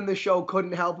who's running the show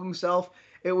couldn't help himself.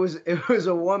 It was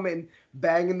a woman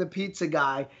banging the pizza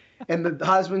guy, and the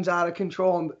husband's out of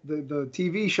control. And the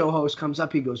TV show host comes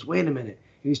up. He goes, "Wait a minute."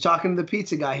 And he's talking to the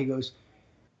pizza guy. He goes,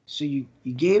 "So you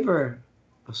gave her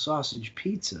a sausage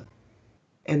pizza,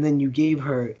 and then you gave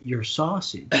her your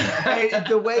sausage." And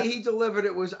the way he delivered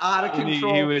it was out of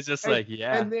control. He was just like,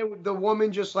 yeah. And then the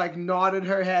woman just like nodded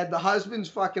her head. The husband's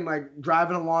fucking like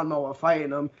driving a lawnmower, fighting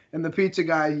him, and the pizza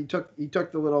guy he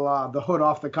took the little the hood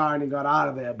off the car and he got out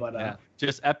of there. But yeah,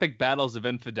 just epic battles of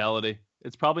infidelity.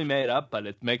 It's probably made up, but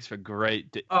it makes for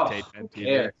great tape on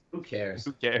TV. Who cares?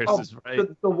 Who cares? Oh, is right.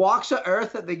 The walks of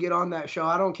Earth that they get on that show,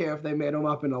 I don't care if they made them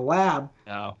up in a lab.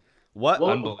 No. What?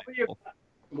 Unbelievable.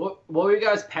 What were your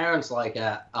guys' parents like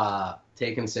at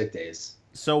taking sick days?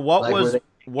 So what was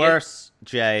worse,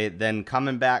 Jay, than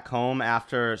coming back home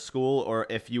after school, or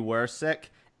if you were sick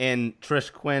and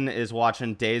Trish Quinn is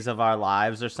watching Days of Our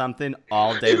Lives or something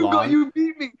all day long? You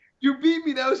beat me. You beat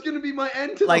me. That was going to be my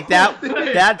end to like the whole that.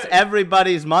 thing. That's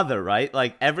everybody's mother, right?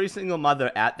 Like every single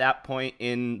mother at that point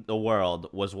in the world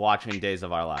was watching Days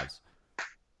of Our Lives.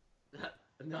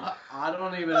 No, I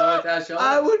don't even know what that show is.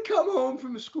 I would come home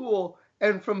from school,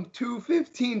 and from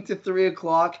 2:15 to 3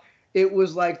 o'clock, it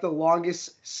was like the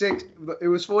longest it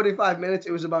was 45 minutes.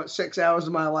 It was about 6 hours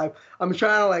of my life. I'm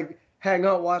trying to like hang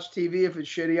out, watch TV if it's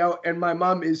shitty out, and my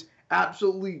mom is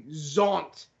absolutely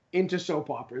zonked into soap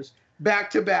operas.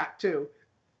 Back to back, too.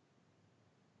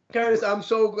 Curtis, I'm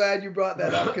so glad you brought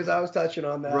that up because I was touching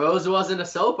on that. Rose wasn't a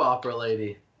soap opera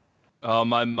lady. Oh,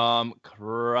 my mom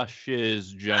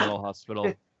crushes General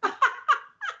Hospital.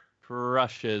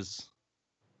 Crushes.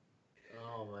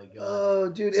 Oh, my God. Oh,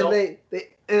 dude. So,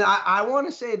 and I want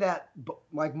to say that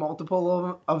like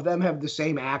multiple of them have the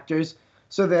same actors.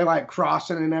 So they're like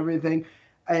crossing and everything.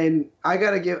 And I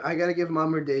gotta give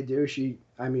Mom her day due.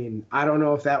 I don't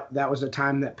know if that was a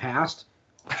time that passed.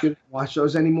 I shouldn't watch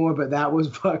those anymore, but that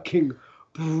was fucking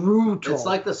brutal. It's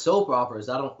like the soap operas.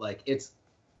 I don't like it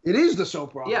is the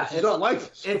soap opera. Yeah, it's not like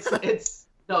it's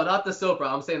no, not the soap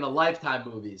opera. I'm saying the Lifetime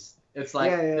movies. It's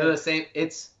like they're the same.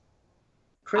 It's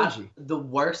cringy. The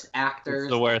worst actors.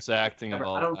 It's the worst acting ever. of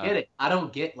all. I don't get it. I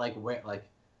don't get where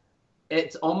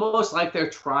it's almost like they're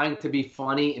trying to be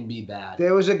funny and be bad.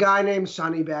 There was a guy named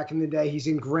Sonny back in the day. He's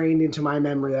ingrained into my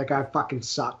memory. That guy fucking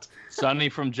sucked. Sonny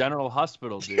from General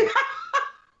Hospital, dude.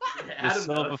 The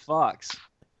Silver Fox.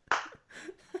 Yeah,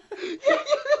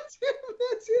 that's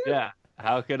him. Yeah.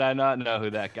 How could I not know who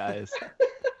that guy is?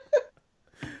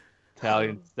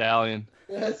 Italian Stallion.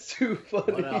 That's too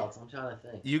funny. What else? I'm trying to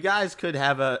think. You guys could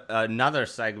have another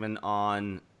segment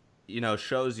on,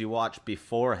 shows you watch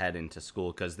before heading to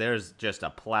school, because there's just a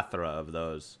plethora of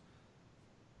those.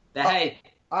 Hey,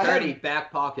 Curdy, back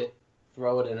pocket.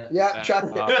 Throw it in it. Yeah, chuck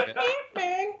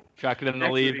it. Chuck it in the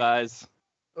Levi's.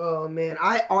 Oh man,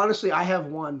 I have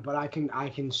one, but I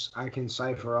can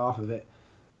cipher off of it.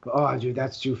 But, oh, dude,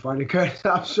 that's too funny, Curtis.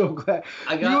 I'm so glad.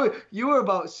 You were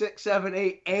about 6, 7,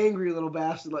 8, angry little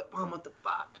bastard. Like, Mom, what the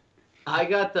fuck? I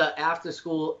got the after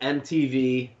school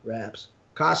MTV raps.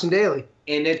 Carson Daly.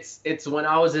 And it's when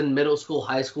I was in middle school,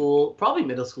 high school, probably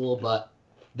middle school, but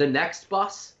the Next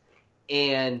Bus,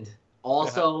 and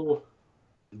also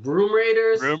Room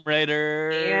Raiders. Room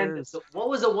Raiders. And what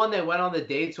was the one that went on the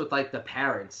dates with like the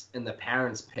parents and the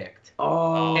parents picked?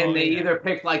 Oh, And they yeah. either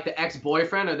picked like the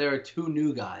ex-boyfriend or there were two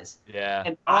new guys. Yeah.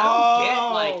 And I don't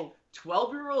get like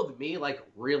 12-year-old me like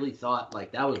really thought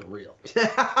like that was real.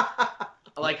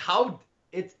 Like how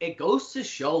it goes to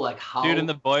show like how Dude, and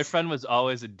the boyfriend was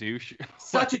always a douche.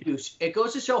 such a douche. It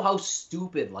goes to show how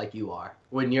stupid like you are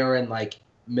when you're in like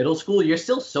middle school. You're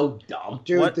still so dumb.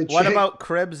 Dude, What about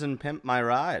Cribs and Pimp My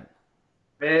Ride?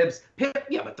 Bibs, Pimp,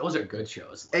 yeah, but those are good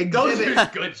shows. Like, Exhibit. those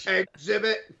are good shows.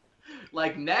 Exhibit.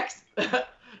 Like next, the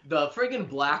friggin'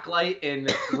 blacklight in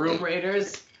Room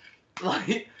Raiders.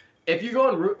 Like if you go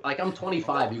in room, like I'm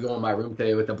 25, you go in my room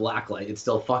today with the blacklight. It's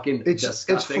still fucking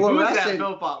disgusting. It's Who is that, fluorescent.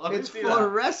 Bill Pop? Let me It's see that.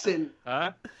 fluorescent.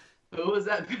 Huh? Who was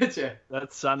that picture?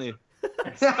 That's Sunny.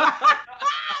 That's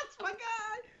my guy.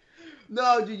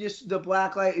 No, dude, just the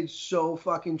blacklight is so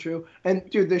fucking true. And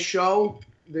dude, the show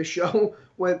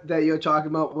that you're talking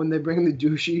about when they bring the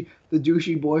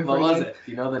douchey boyfriend. What was in. it?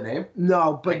 Do you know the name?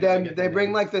 No, but I then forget they the bring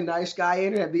name. like the nice guy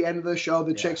in, and at the end of the show,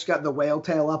 the chick's got the whale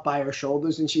tail up by her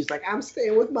shoulders, and she's like, "I'm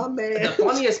staying with my man." The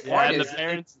funniest Yeah, part and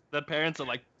is the parents are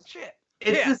like, shit.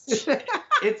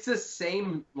 it's the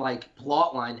same like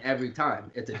plot line every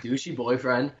time. It's a douchey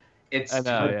boyfriend. It's I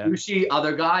know, a yeah. douchey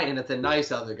other guy, and it's a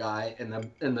nice other guy,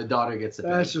 and the daughter gets a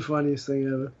That's baby. the funniest thing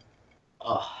ever,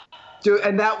 Ugh. dude.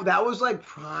 And that was like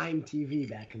prime TV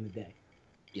back in the day.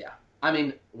 Yeah. I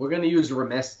mean, we're gonna use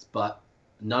remiss, but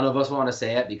none of us want to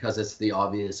say it because it's the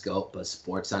obvious goat. But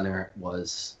SportsCenter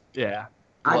was. Yeah.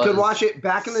 I could watch it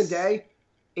back in the day,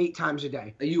 8 times a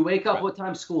day. You wake up. What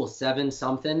time school? 7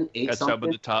 something, 8 Catch something. up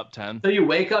with the top 10. So you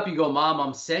wake up, you go, Mom,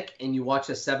 I'm sick, and you watch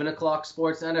the 7 o'clock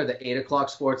SportsCenter, the 8 o'clock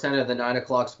SportsCenter, the 9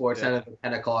 o'clock SportsCenter, the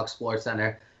 10 o'clock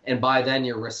SportsCenter, and by then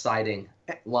you're reciting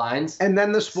lines. And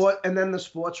then the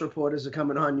sports reporters are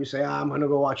coming on. You say, I'm gonna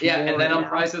go watch. Yeah, more and then right on now.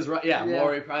 Price is Right. Yeah, Yeah.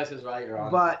 Maury Price is Right. You're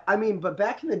on. But I mean,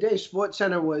 back in the day,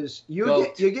 SportsCenter was you're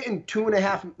getting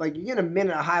 2.5, like you're getting a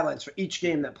minute of highlights for each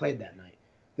game that played that night.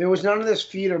 There was none of this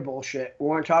feeder bullshit. We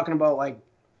weren't talking about like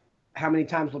how many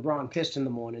times LeBron pissed in the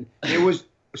morning. It was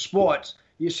sports.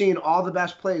 You're seeing all the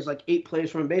best plays, like 8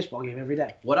 plays from a baseball game every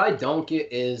day. What I don't get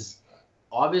is,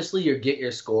 obviously you get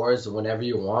your scores whenever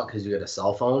you want because you get a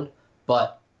cell phone,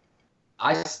 but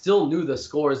I still knew the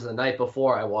scores the night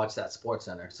before I watched that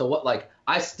SportsCenter. So what, like,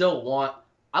 I would still watch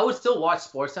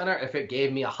SportsCenter if it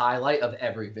gave me a highlight of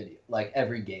every video, like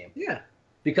every game. Yeah.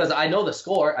 Because I know the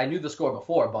score. I knew the score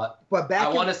before, but back I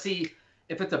want to see,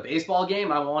 if it's a baseball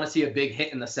game, I want to see a big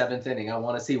hit in the 7th inning. I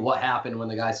want to see what happened when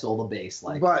the guy stole the base.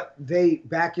 Like, But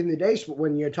back in the days,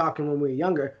 when you're talking when we were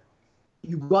younger,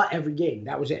 you got every game.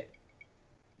 That was it.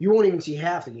 You won't even see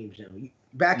half the games now.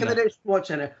 Back in the day,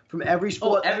 SportsCenter, from every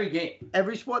sport, every game.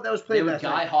 every sport that was They played would last guy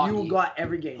night, hockey. you got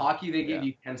every game. Hockey, they gave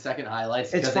you 10-second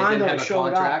highlights It's because they fine didn't though. have It a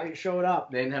showed contract. up. It showed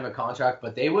up. They didn't have a contract,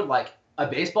 but they would, like, a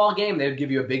baseball game, they would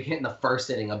give you a big hit in the 1st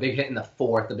inning, a big hit in the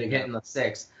 4th, a big hit in the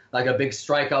 6th, like a big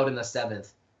strikeout in the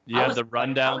 7th. You I had was- the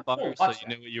rundown I was bar, cool, so watch you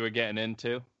knew what you were getting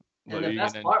into. And the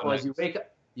best part was you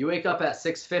wake up at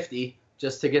 6:50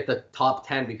 just to get the top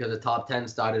 10 because the top 10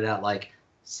 started at like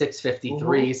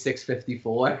 6:53,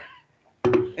 6:54.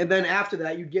 And then after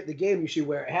that, you get the game. You see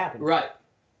where it happened. Right.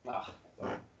 Ugh.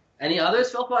 Any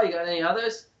others, Philpa? You got any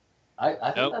others? I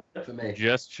think Nope. that's it for me.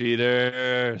 Just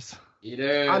cheaters.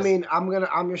 Eaters. I mean,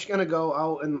 I'm just gonna go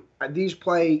out and these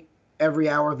play every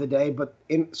hour of the day, but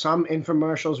some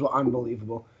infomercials were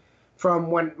unbelievable. From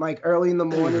when like early in the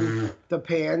morning, the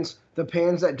pans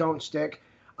that don't stick.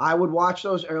 I would watch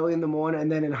those early in the morning,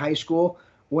 and then in high school,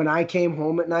 when I came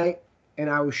home at night and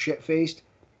I was shit faced,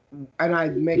 and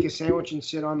I'd make a sandwich and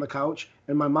sit on the couch,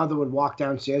 and my mother would walk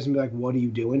downstairs and be like, "What are you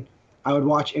doing?" I would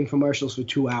watch infomercials for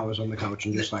 2 hours on the couch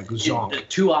and just like zonk.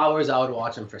 2 hours, I would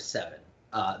watch them for 7.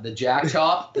 The Jack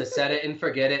Chop, the Set It and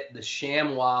Forget It, the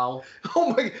Sham Wow. Oh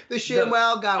my! The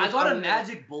ShamWow guy. I was got a unreal.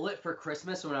 magic bullet for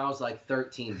Christmas when I was like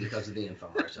 13 because of the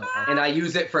infomercial. And I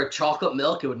use it for chocolate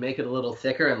milk. It would make it a little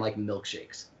thicker and like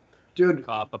milkshakes. Dude.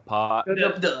 Cop a pot.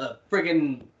 The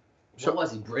friggin' what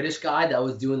was he? British guy that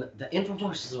was doing the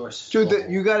infomercials were so Dude,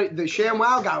 you got it. The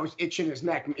ShamWow guy was itching his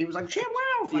neck. He was like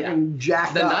ShamWow, fucking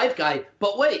jacked the up. knife guy.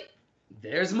 But wait,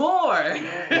 there's more.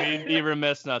 We'd be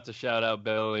remiss not to shout out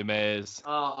Billy Mays.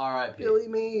 All right, Billy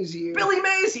Mays here. Billy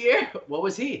Mays here. What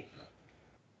was he?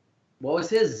 What was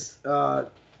his?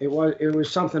 It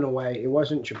was something away. It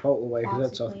wasn't Chipotle away because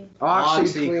that's a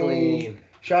OxyClean. OxyClean.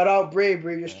 Shout out Bree.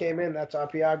 Bree just came in. That's our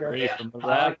PR girl. Bree. Yeah, From I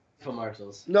that. like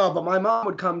infomercials. No, but my mom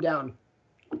would come down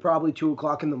probably 2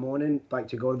 o'clock in the morning, like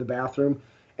to go to the bathroom,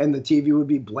 and the TV would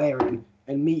be blaring,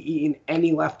 and me eating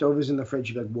any leftovers in the fridge,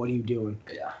 you'd be like, "What are you doing?"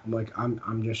 Yeah. I'm like,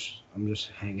 I'm just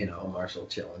hanging out. Marshall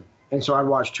chilling. And so I'd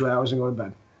watch 2 hours and go to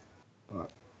bed.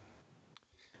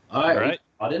 All right.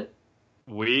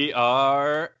 We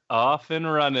are off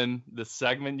and running. The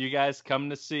segment you guys come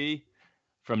to see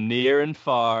from near and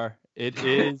far. It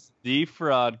is the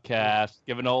Fraudcast.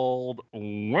 Give an old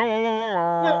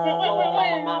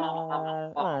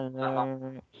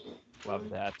love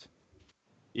that.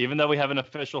 Even though we have an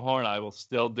official horn, I will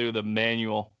still do the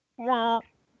manual.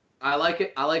 I like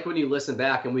it. I like when you listen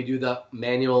back and we do the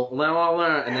manual,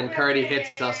 and then Cardi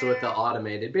hits us with the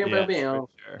automated. Yes, for sure.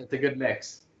 It's a good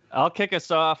mix. I'll kick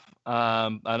us off. I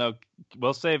know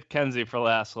we'll save Kenzie for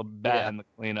last. We'll bat in the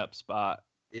cleanup spot.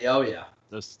 Oh, yeah.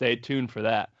 So stay tuned for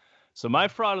that. So my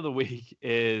fraud of the week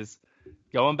is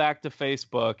going back to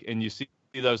Facebook, and you see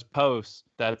those posts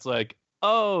that's like,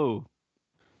 oh,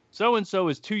 so-and-so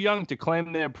is too young to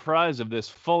claim their prize of this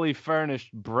fully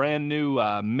furnished brand new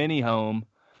mini home,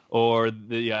 or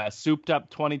the souped-up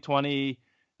 2020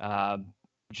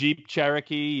 Jeep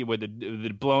Cherokee with the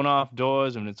blown-off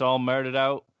doors, and it's all murdered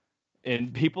out.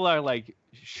 And people are like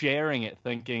sharing it,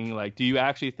 thinking like, do you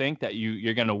actually think that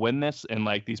you're gonna win this? And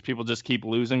like these people just keep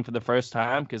losing for the first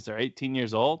time because they're 18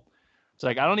 years old. It's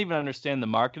like I don't even understand the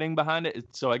marketing behind it.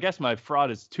 So I guess my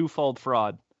fraud is twofold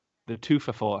fraud. The 2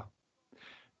 for 4,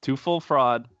 twofold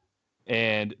fraud,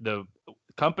 and the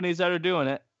companies that are doing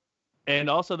it,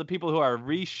 and also the people who are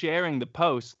resharing the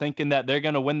post, thinking that they're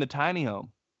gonna win the tiny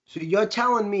home. So you're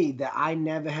telling me that I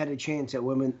never had a chance at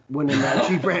winning that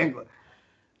Jeep Wrangler?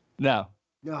 No.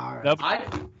 All right. Nope.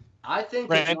 I think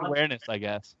Brand awareness, I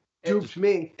guess. Duped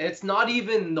me. It's not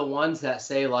even the ones that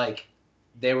say like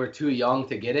they were too young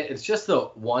to get it. It's just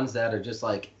the ones that are just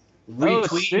like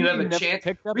retweet. You have a chance.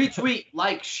 Retweet,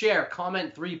 like, share,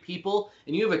 comment 3 people,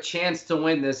 and you have a chance to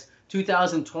win this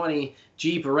 2020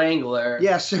 Jeep Wrangler.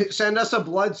 Yes, send us a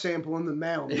blood sample in the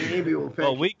mail. Maybe we'll pick.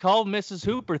 Well, we called Mrs.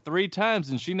 Hooper 3 times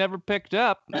and she never picked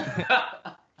up.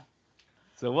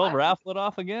 So we'll raffle it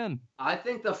off again. I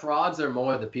think the frauds are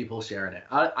more the people sharing it.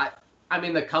 I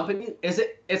mean, the company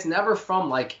it's never from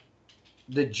like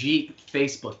the Jeep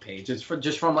Facebook page. It's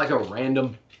just from like a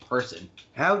random person.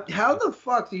 How the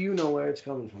fuck do you know where it's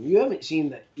coming from? You haven't seen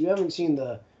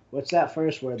the what's that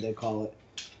first word they call it?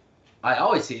 I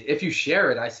always see it. If you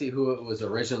share it, I see who it was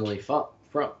originally from.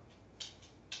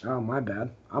 Oh, my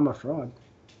bad. I'm a fraud.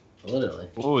 Literally.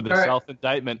 Ooh, the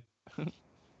self-indictment.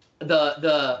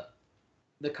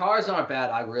 The cars aren't bad.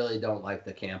 I really don't like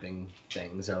the camping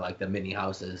things or like the mini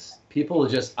houses. People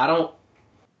just,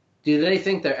 do they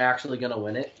think they're actually going to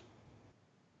win it?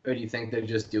 Or do you think they're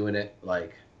just doing it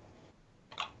like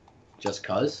just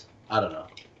cuz? I don't know.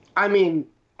 I mean,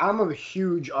 I'm a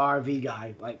huge RV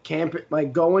guy.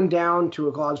 Like going down to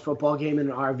a college football game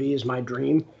in an RV is my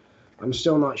dream. I'm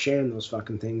still not sharing those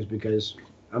fucking things because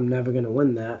I'm never gonna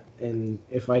win that. And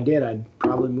if I did, I'd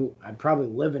probably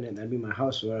live in it. That'd be my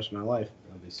house for the rest of my life.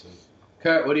 That'd be sweet.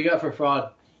 Kurt, what do you got for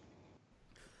fraud?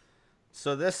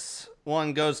 So this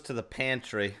one goes to the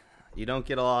pantry. You don't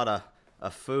get a lot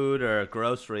of food or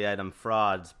grocery item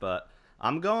frauds, but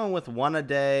I'm going with 1 a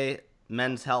day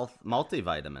Men's Health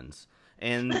multivitamins.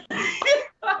 And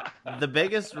the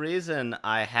biggest reason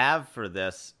I have for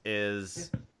this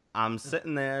is I'm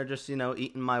sitting there just,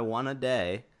 eating my 1 a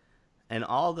day, and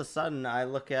all of a sudden I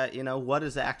look at, what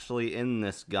is actually in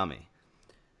this gummy.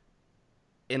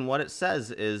 And what it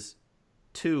says is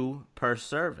 2 per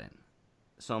serving.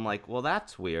 So I'm like, well,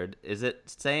 that's weird. Is it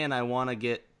saying I want to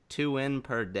get 2 in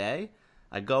per day?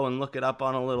 I go and look it up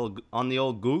on the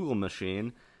old Google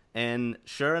machine, and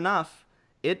sure enough,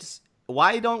 it's,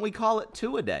 why don't we call it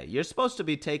 2 a day? You're supposed to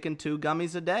be taking 2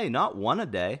 gummies a day, not 1 a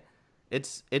day.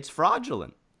 It's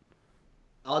fraudulent.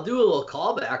 I'll do a little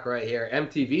callback right here.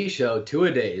 MTV show 2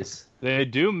 a days. They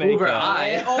do make Hoover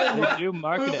High. They do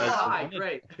market Hoover it.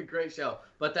 High. Great show.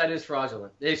 But that is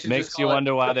fraudulent. They should Makes just you call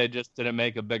wonder why they just didn't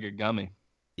make a bigger gummy.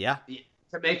 Yeah.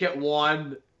 To make it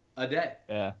 1 a day.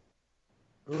 Yeah.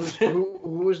 Who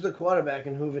was the quarterback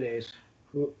in Hoover days?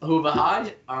 Hoover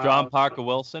High? John Parker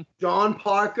Wilson. John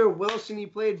Parker Wilson. He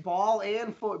played ball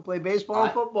and played baseball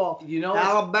and football.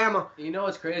 Alabama. You know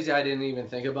what's crazy? I didn't even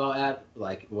think about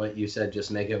like what you said.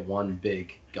 Just make it 1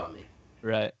 big gummy.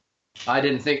 Right. I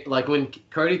didn't think like when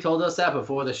Curdy told us that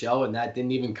before the show, and that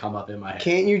didn't even come up in my head.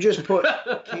 Can't you just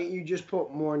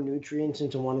put more nutrients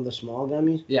into one of the small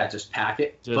gummies? Yeah, just pack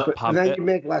it. Just pump then it. you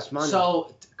make less money.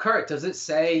 So, Kurt, does it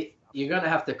say you're gonna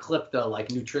have to clip the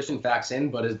like nutrition facts in?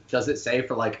 But does it say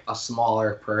for like a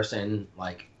smaller person,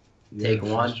 like take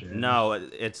 1? No,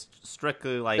 it's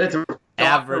strictly like It's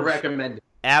average recommended.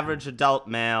 Average adult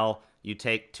male, You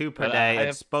take 2 per But, day. I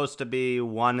It's supposed to be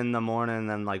 1 in the morning and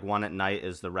then like 1 at night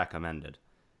is the recommended.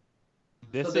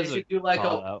 This So they is should a do like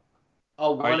call out. a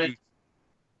Are one. you,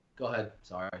 Go ahead.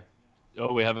 Sorry.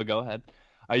 oh, we have a go ahead.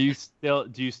 Do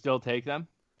you still take them?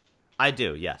 I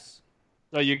do, yes.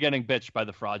 So you're getting bitched by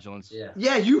the fraudulence. Yeah.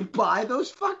 Yeah, you buy those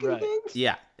fucking Right. things?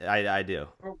 Yeah, I do.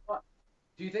 Or what?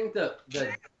 Do you think the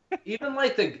even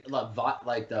like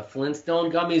the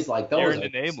Flintstone gummies, like You're those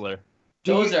an enabler.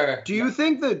 Do you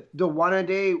think that the 1 a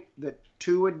day, the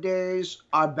 2 a days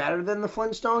are better than the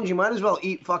Flintstones? You might as well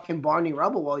eat fucking Barney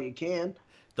Rubble while you can.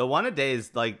 The 1 a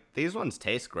days, like, these ones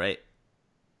taste great.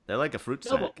 They're like a fruit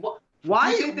No, snack. but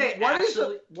Why? Do you think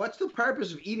they What's the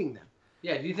purpose of eating them?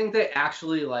 Yeah, do you think they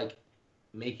actually like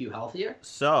make you healthier?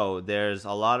 So there's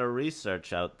a lot of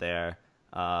research out there.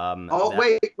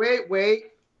 Wait.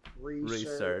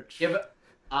 Research. Give it,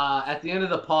 at the end of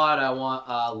the pod, I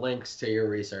want links to your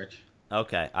research.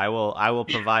 Okay, I will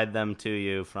provide them to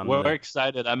you from. We're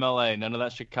excited. MLA. None of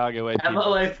that Chicago way.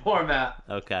 MLA format.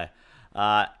 Okay.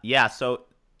 Yeah. So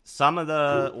some of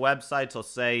the websites will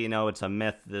say, it's a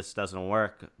myth. This doesn't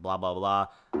work. Blah blah blah.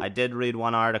 I did read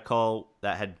one article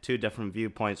that had 2 different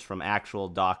viewpoints from actual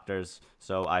doctors,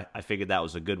 so I figured that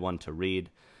was a good one to read.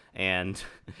 And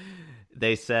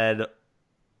they said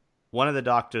one of the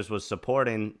doctors was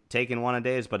supporting taking 1 a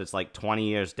days, but it's like 20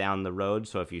 years down the road.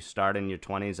 So if you start in your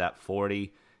 20s at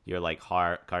 40, you're like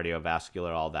heart,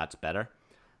 cardiovascular, all that's better.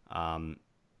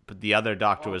 But the other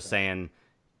doctor was saying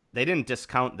they didn't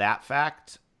discount that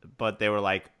fact, but they were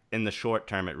like, in the short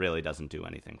term, it really doesn't do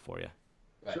anything for you.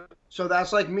 Right. So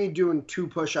that's like me doing 2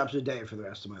 push-ups a day for the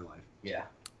rest of my life. Yeah.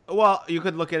 Well, you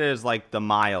could look at it as like the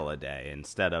mile a day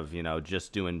instead of,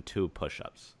 just doing 2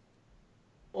 push-ups.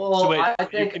 Well, So wait, I you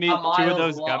think can a eat 2 of mile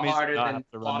those is a lot gummies and harder not than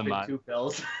have to run the popping mile. 2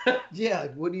 pills. Yeah,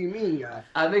 what do you mean, guy?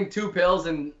 I think 2 pills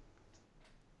and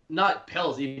not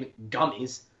pills, even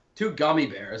gummies, 2 gummy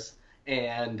bears,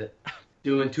 and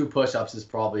doing 2 push-ups is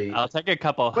probably I'll take a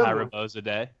couple of Haribos a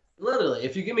day. literally.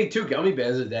 If you give me 2 gummy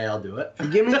bears a day, I'll do it.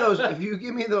 If you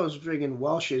give me those friggin'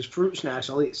 Welch's fruit snacks,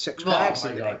 I'll eat 6 Oh packs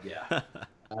my a day. god, yeah.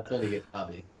 That's when you get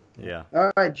hubby. Yeah.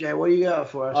 All right, Jay, what do you got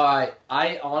for us? All right,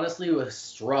 I honestly was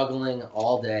struggling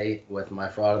all day with my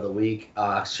fraud of the week.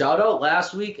 Shout out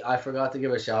last week. I forgot to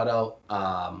give a shout out.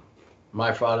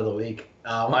 My fraud of the week.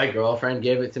 My girlfriend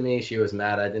gave it to me. She was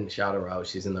mad I didn't shout her out.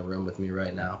 She's in the room with me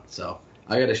right now, so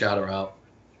I got to shout her out.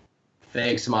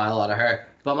 Fake smile out of her.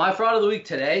 But my fraud of the week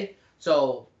today.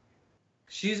 So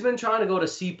she's been trying to go to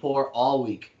Seaport all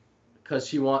week. Because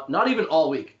she not even all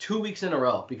week, 2 weeks in a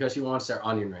row, because she wants their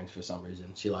onion rings for some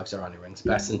reason. She likes their onion rings,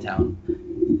 best in town.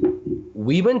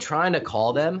 We've been trying to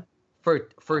call them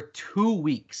for 2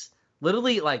 weeks.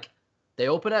 Literally, like, they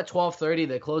open at 12:30,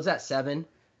 they close at 7.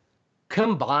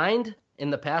 Combined, in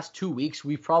the past 2 weeks,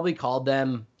 we've probably called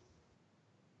them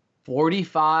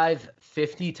 45,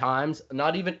 50 times.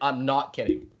 I'm not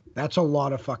kidding. That's a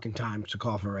lot of fucking time to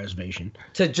call for a reservation.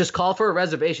 To just call for a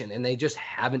reservation, and they just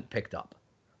haven't picked up.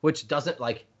 Which doesn't,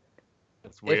 like,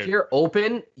 That's weird. if you're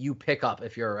open, you pick up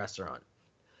if you're a restaurant.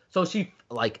 So she,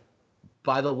 like,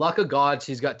 by the luck of God,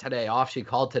 she's got today off. She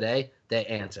called today. They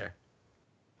answer.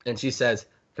 And she says,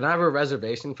 can I have a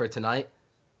reservation for tonight?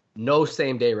 No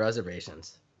same-day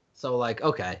reservations. So, like,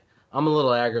 okay, I'm a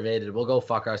little aggravated. We'll go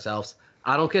fuck ourselves.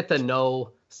 I don't get the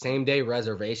no same-day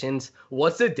reservations.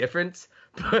 What's the difference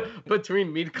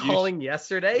between me calling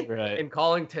yesterday and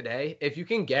calling today? If you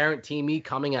can guarantee me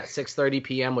coming at 6:30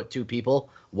 p.m. with 2 people,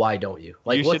 why don't you?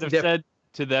 Like, you what's should have said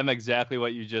to them exactly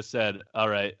what you just said. All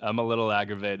right, I'm a little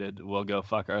aggravated. We'll go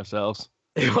fuck ourselves.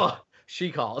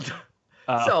 She called.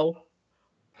 So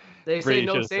they say Brady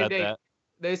no should've same said day. that.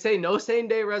 They say no same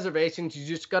day reservations. You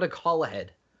just gotta call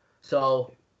ahead.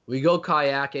 So we go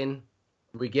kayaking.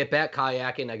 We get back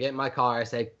kayaking. I get in my car. I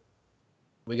say,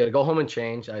 we gotta go home and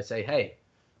change. I say, hey,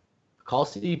 call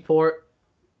Seaport.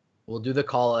 We'll do the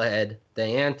call ahead.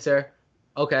 They answer,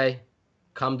 okay,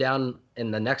 come down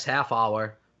in the next half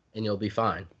hour and you'll be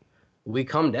fine. We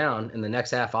come down in the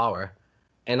next half hour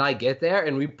and I get there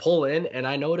and we pull in and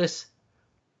I notice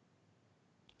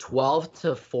 12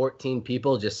 to 14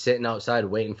 people just sitting outside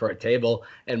waiting for a table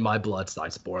and my blood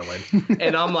starts boiling.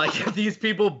 And I'm like, these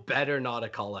people better not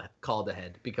have called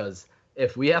ahead, because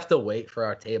if we have to wait for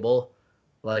our table,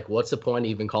 like, what's the point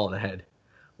of even calling ahead?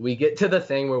 We get to the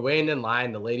thing, we're waiting in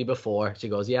line. The lady before, she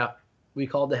goes, yeah, we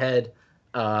called ahead.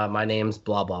 My name's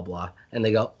blah, blah, blah. And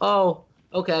they go, oh,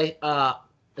 okay.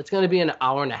 It's going to be an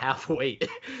hour and a half wait.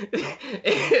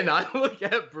 And I look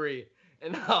at Bree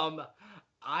and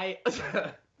I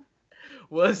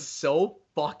was so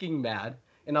fucking mad.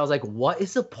 And I was like, what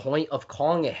is the point of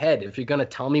calling ahead if you're going to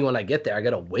tell me when I get there? I got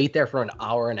to wait there for an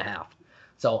hour and a half.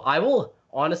 So I will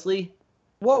honestly.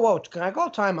 Whoa! Can I call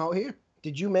timeout here?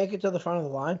 Did you make it to the front of the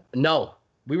line? No,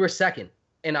 we were second,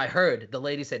 and I heard the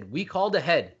lady said we called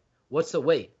ahead. What's the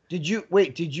wait? Did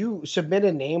you submit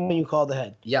a name when you called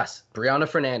ahead? Yes, Brianna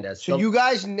Fernandez. So you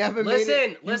guys never made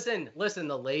it? Listen.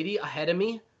 The lady ahead of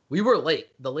me, we were late.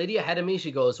 The lady ahead of me,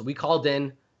 she goes, we called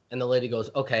in, and the lady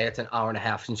goes, okay, it's an hour and a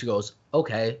half. And she goes,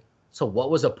 okay, so what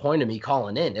was the point of me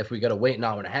calling in if we got to wait an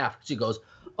hour and a half? She goes,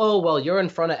 oh, well, you're in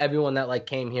front of everyone that, like,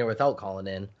 came here without calling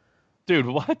in. Dude,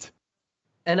 what?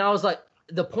 And I was like,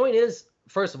 the point is,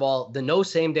 first of all, the no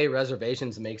same-day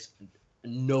reservations makes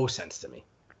no sense to me.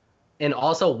 And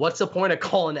also, what's the point of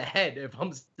calling ahead if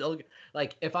I'm still,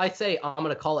 like, if I say I'm going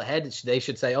to call ahead, they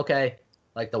should say, okay,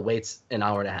 like, the wait's an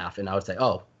hour and a half. And I would say,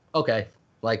 oh, okay,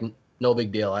 like, no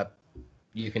big deal.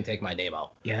 You can take my name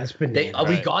out. Yeah, it's been.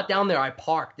 We got down there. I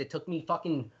parked. It took me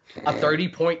fucking a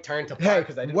 30-point turn to park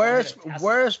because I didn't.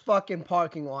 Where's fucking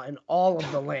parking lot in all of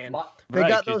the land? They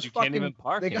got those fucking.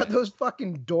 They got those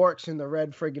fucking dorks in the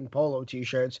red friggin' polo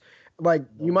t-shirts. Like,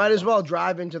 you might as well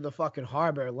drive into the fucking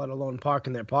harbor, let alone park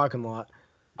in their parking lot.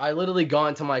 I literally got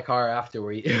into my car after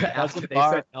they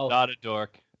said no. Not a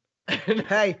dork.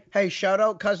 Hey, shout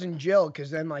out cousin Jill, because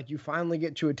then, like, you finally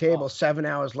get to a table 7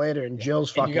 hours later, and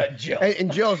Jill's fucking. And you got Jill.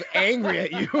 And Jill's angry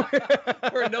at you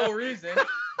for no reason,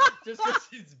 just because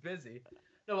she's busy.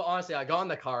 No, but honestly, I got in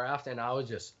the car after, and I was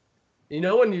just, you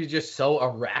know, when you're just so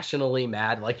irrationally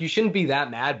mad, like, you shouldn't be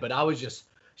that mad, but I was just.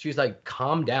 She was like,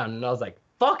 calm down, and I was like,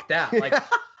 fuck that. Like,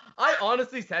 I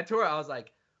honestly said to her, I was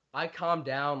like, I calmed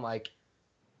down, like.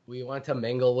 We went to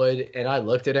Minglewood, and I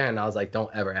looked at her, and I was like, don't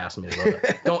ever ask me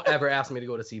to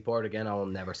go to Seaport again. I will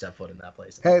never set foot in that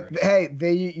place.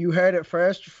 You heard it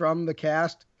first from the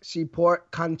cast. Seaport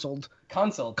canceled.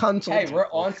 Hey, we're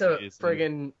on to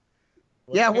friggin'.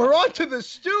 Yeah, we're on to the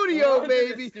studio,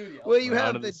 baby. Where you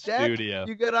have the deck. Studio.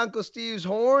 You got Uncle Steve's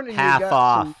horn. And Half you got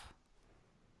off.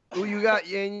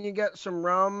 You got some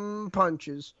rum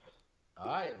punches. All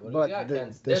right, what but do you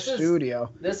got, the studio.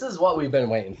 This is what we've been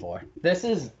waiting for. This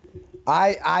is.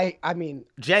 I mean.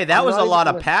 Jay, that was a lot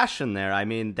of passion there. I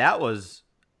mean, that was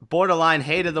borderline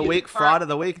hate of the week, fraud of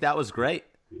the week. That was great.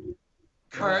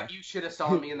 Kurt, you should have saw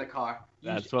me in the car.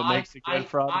 That's what makes a good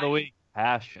fraud of the week.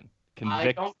 Passion. Conviction.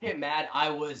 I don't get mad.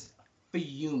 I was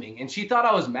fuming, and she thought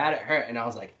I was mad at her, and I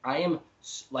was like, I am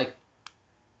like.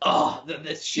 Oh,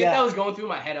 the shit that was going through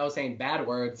my head. I was saying bad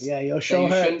words. Yeah, you'll show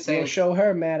her. You'll show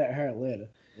her mad at her later.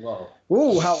 Whoa.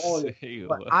 Ooh, how old?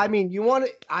 But, I mean, you want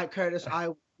to? Curtis,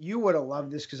 you would have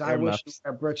loved this because I wish you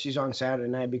were at Brooksy's on Saturday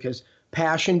night because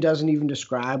passion doesn't even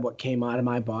describe what came out of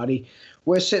my body.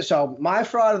 So my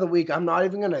fraud of the week, I'm not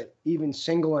even gonna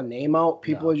single a name out.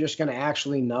 People are just gonna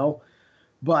actually know.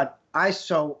 But I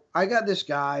got this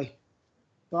guy,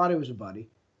 thought he was a buddy.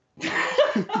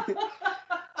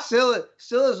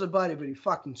 Still is a buddy, but he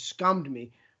fucking scummed me.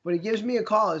 But he gives me a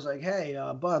call. He's like, hey,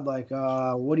 bud, like,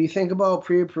 what do you think about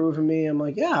pre-approving me? I'm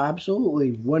like, yeah,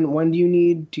 absolutely. When do you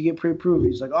need to get pre-approved?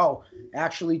 He's like, oh,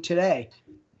 actually today.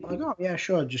 I'm like, oh, yeah,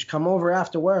 sure. Just come over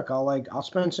after work. I'll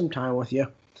spend some time with you.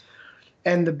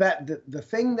 And the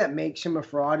thing that makes him a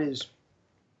fraud is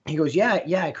he goes, yeah,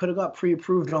 I could have got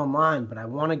pre-approved online, but I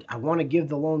want to give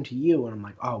the loan to you. And I'm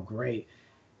like, oh, great.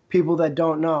 People that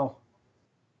don't know,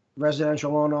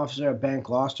 residential loan officer at Bank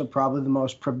Gloucester, probably the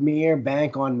most premier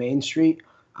bank on Main Street.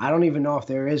 I don't even know if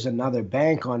there is another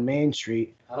bank on Main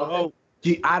Street. I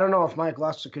don't know if Mike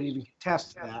Gloucester could even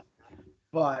contest that.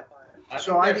 But their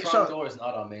front door is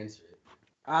not on Main Street.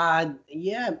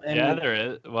 Yeah. There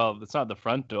is. Well, it's not the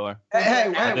front door.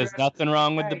 Hey, there's nothing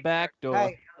wrong with the back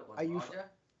door.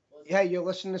 Hey, you're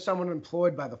listening to someone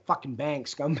employed by the fucking bank,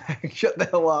 scumbag. Shut the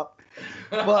hell up.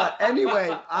 But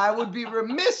anyway, I would be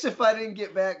remiss if I didn't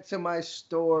get back to my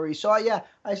story. So I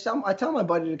tell my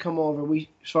buddy to come over.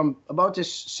 From about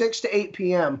 6 to 8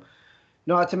 p.m.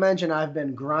 Not to mention I've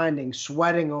been grinding,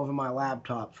 sweating over my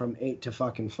laptop from 8 to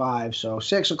fucking 5. So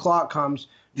 6 o'clock comes.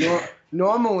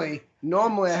 Normally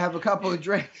I have a couple of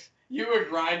drinks. You were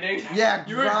grinding? Yeah,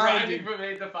 you were grinding from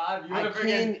 8 to 5?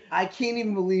 I can't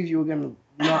even believe you were going to...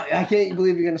 I can't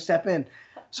believe you're going to step in.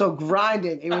 So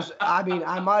grinding, it was, I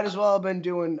might as well have been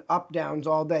doing up downs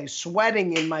all day,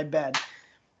 sweating in my bed.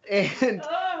 And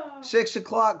 6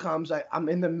 o'clock comes, I'm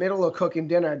in the middle of cooking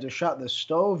dinner. I just shut the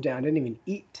stove down. Didn't even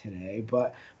eat today.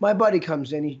 But my buddy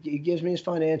comes in. He gives me his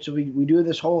financial. We do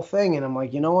this whole thing. And I'm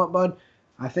like, you know what, bud?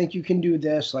 I think you can do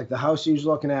this. Like the house he was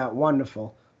looking at,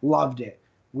 wonderful. Loved it.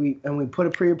 We put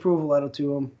a pre-approval letter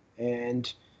to him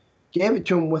and gave it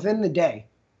to him within the day.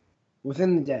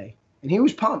 And he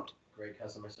was pumped. Great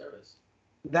customer service.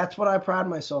 That's what I pride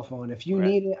myself on. If you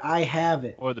need it, I have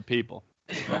it. Or the people.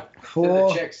 For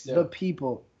the chicks, too. the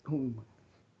people.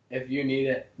 If you need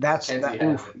it, that's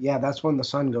when the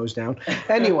sun goes down.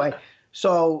 Anyway,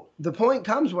 so the point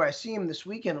comes where I see him this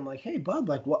weekend. I'm like, hey, bud,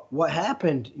 like what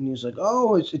happened? And he's like,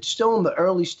 oh, it's still in the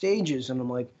early stages. And I'm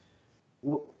like,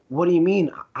 what do you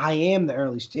mean? I am the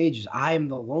early stages. I am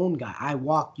the loan guy. I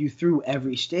walked you through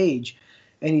every stage.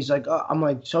 And he's like, oh. I'm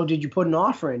like, so did you put an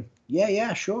offer in?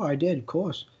 Yeah, sure, I did, of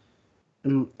course.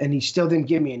 And he still didn't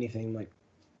give me anything. I'm like,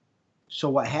 so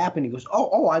what happened? He goes,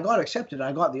 oh, I got accepted.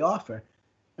 I got the offer.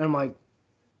 And I'm like,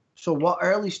 so what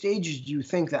early stages do you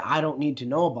think that I don't need to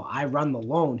know about? I run the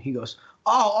loan. He goes,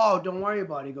 oh, don't worry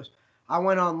about it. He goes, I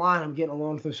went online. I'm getting a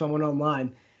loan through someone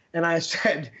online. And I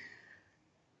said,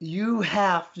 you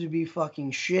have to be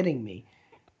fucking shitting me.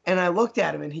 And I looked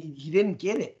at him, and he didn't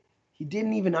get it. He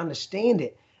didn't even understand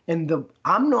it. And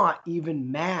I'm not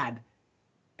even mad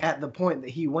at the point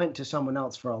that he went to someone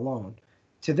else for a loan.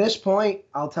 To this point,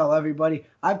 I'll tell everybody.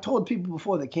 I've told people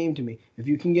before that came to me, if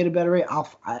you can get a better rate,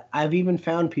 I've even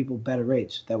found people better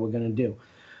rates that we're going to do.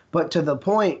 But to the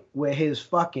point where his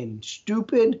fucking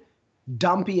stupid,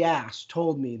 dumpy ass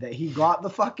told me that he got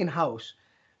the fucking house,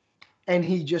 and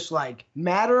he just like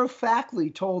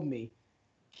matter-of-factly told me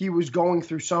he was going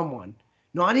through someone.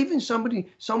 Not even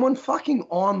someone fucking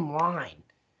online.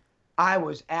 I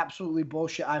was absolutely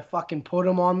bullshit. I fucking put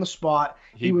him on the spot.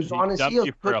 He was on his heels.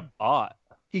 You for a bot.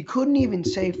 He couldn't even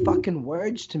say fucking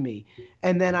words to me.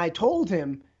 And then I told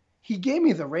him, he gave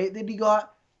me the rate that he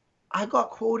got. I got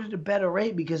quoted a better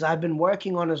rate because I've been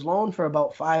working on his loan for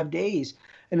about 5 days.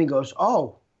 And he goes,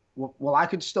 oh, well, I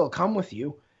could still come with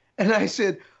you. And I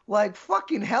said, like,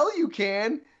 fucking hell you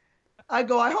can. I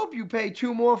go, I hope you pay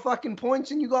 2 more fucking points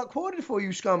than you got quoted for, you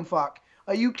scumfuck.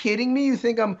 Are you kidding me? You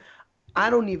think I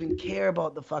don't even care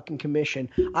about the fucking commission.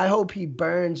 I hope he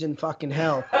burns in fucking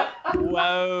hell.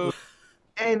 Whoa.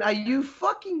 And are you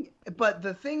fucking... But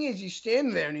the thing is, he's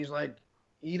standing there, and he's like,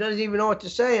 he doesn't even know what to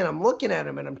say, and I'm looking at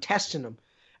him, and I'm testing him.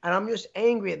 And I'm just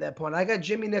angry at that point. I got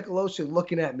Jimmy Nicolosi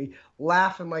looking at me,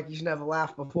 laughing like he's never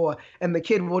laughed before, and the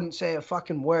kid wouldn't say a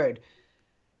fucking word.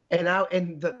 And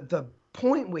the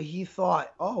point where he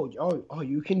thought, oh,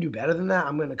 you can do better than that,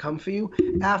 I'm going to come for you,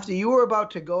 after you were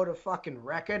about to go to fucking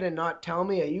record and not tell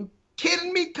me, are you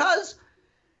kidding me, cuz?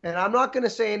 And I'm not going to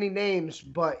say any names,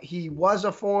 but he was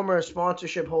a former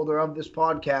sponsorship holder of this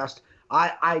podcast.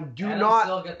 I do not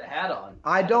still get the hat on.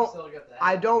 I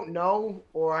don't know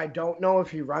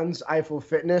if he runs Eiffel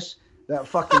Fitness, that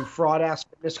fucking fraud ass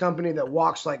fitness company that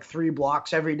walks like 3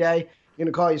 blocks every day. You're going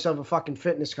to call yourself a fucking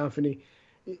fitness company.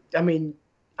 I mean,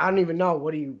 I don't even know.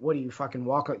 What do you fucking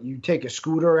walk? You take a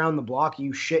scooter around the block? Are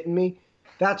you shitting me?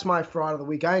 That's my fraud of the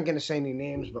week. I ain't gonna say any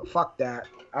names, but fuck that.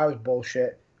 I was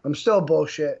bullshit. I'm still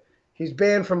bullshit. He's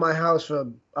banned from my house for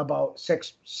about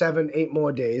 6, 7, 8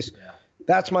 more days. Yeah.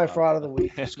 That's my fraud of the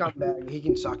week. Scumbag. He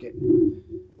can suck it.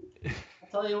 I'll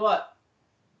tell you what.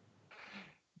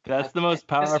 That's the most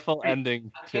powerful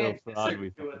ending to a fraud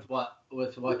week.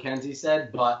 With what Kenzie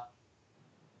said, but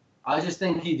I just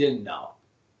think he didn't know.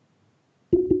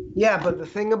 Yeah, but the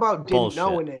thing about didn't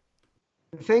knowing it,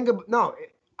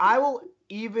 I will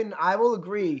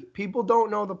agree. People don't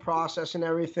know the process and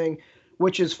everything,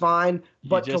 which is fine.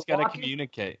 But you just gotta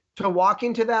communicate. To walk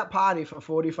into that party for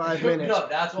 45 minutes, no,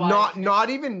 that's why not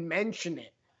even mention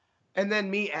it, and then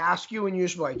me ask you, and you're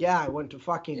just like, yeah, I went to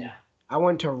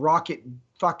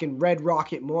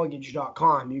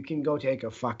redrocketmortgage.com. You can go take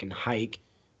a fucking hike.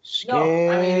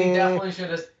 No, I mean, he definitely should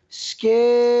have.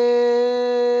 Skinner.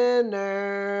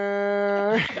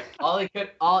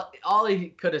 all he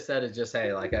could have said is just,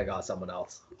 hey, like, I got someone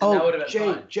else. And that would have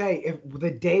been fine. Jay, if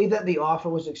the day that the offer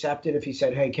was accepted, if he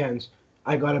said, hey, Kenz,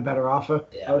 I got a better offer,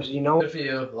 I was, good for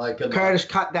you. Like, Curtis,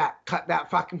 cut that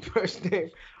fucking first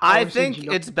name. I think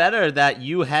it's better that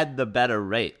you had the better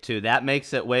rate too. That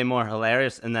makes it way more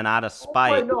hilarious. And then out of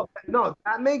spite, no,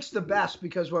 that makes the best,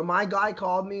 because when my guy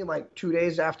called me like 2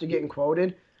 days after getting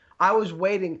quoted, I was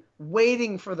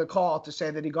waiting for the call to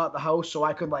say that he got the house so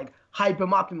I could like hype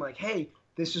him up and like, hey,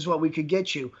 this is what we could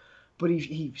get you. But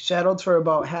he settled for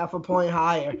about half a point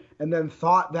higher and then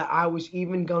thought that I was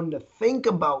even going to think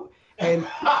about. And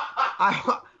I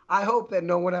hope that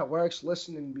no one at work's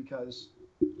listening, because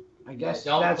I guess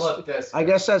flip this. I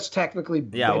guess that's technically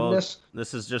business. Well,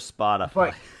 this is just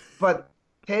Spotify. But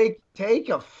take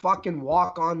a fucking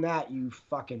walk on that, you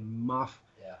fucking muff.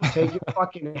 Take your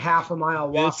fucking half a mile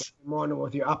walk in the morning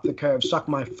with your up the curve. Suck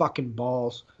my fucking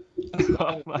balls.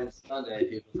 It's Sunday,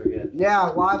 people forget.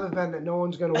 Yeah, a live event that no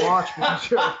one's going to watch because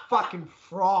you're a fucking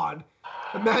fraud.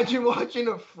 Imagine watching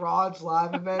a fraud's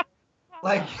live event.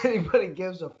 Like anybody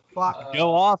gives a fuck.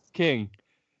 Go off, King.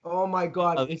 Oh my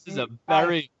God. Oh, this is a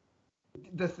very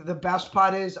The best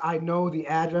part is I know the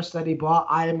address that he bought.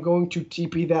 I am going to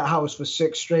TP that house for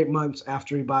 6 straight months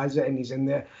after he buys it and he's in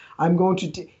there. I'm going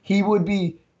to. He would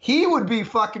be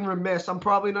fucking remiss. I'm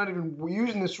probably not even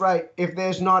using this right if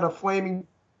there's not a flaming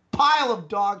pile of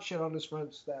dog shit on his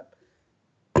front step.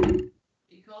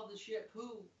 He called the shit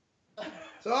poo.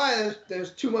 So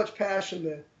there's too much passion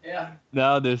there. Yeah.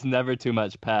 No, there's never too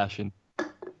much passion.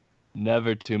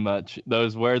 Never too much.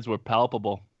 Those words were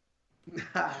palpable. Good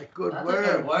That's word.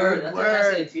 a good word. Good That's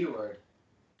word. an SAT word.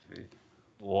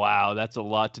 Wow, that's a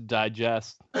lot to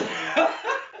digest.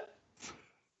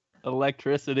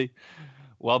 Electricity.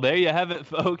 Well, there you have it,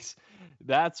 folks.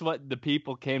 That's what the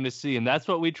people came to see, and that's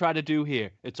what we try to do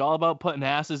here. It's all about putting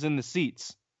asses in the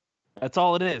seats. That's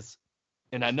all it is.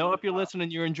 And I know if you're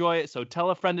listening, you enjoy it, so tell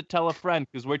a friend to tell a friend,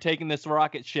 because we're taking this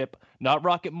rocket ship, not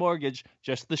rocket mortgage,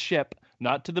 just the ship,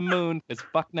 not to the moon, because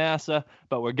fuck NASA,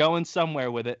 but we're going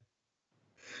somewhere with it.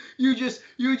 You just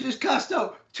cussed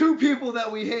out 2 people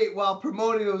that we hate while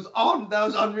promoting those on. That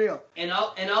was unreal. And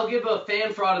I'll give a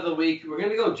fan fraud of the week. We're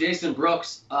gonna go Jason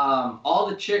Brooks. All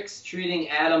the chicks treating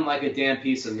Adam like a damn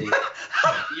piece of meat.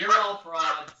 You're all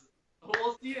frauds.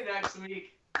 We'll see you next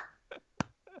week.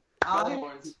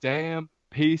 Damn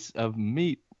piece of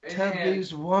meat.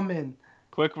 Tubby's woman.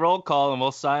 Quick roll call and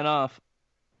we'll sign off.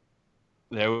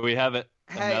 There we have it.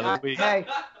 Another week. Hey,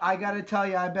 I gotta tell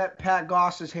you, I bet Pat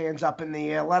Goss's hands up in the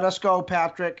air. Let us go,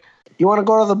 Patrick. You want to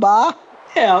go to the bar?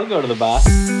 Yeah, I'll go to the bar.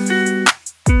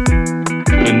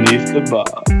 Beneath the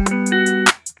bar.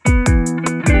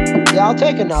 Yeah, I'll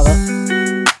take another.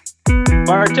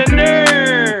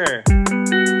 Bartender!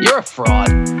 You're a fraud.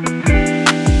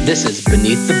 This is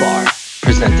Beneath the Bar,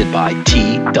 presented by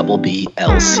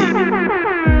TBBLC.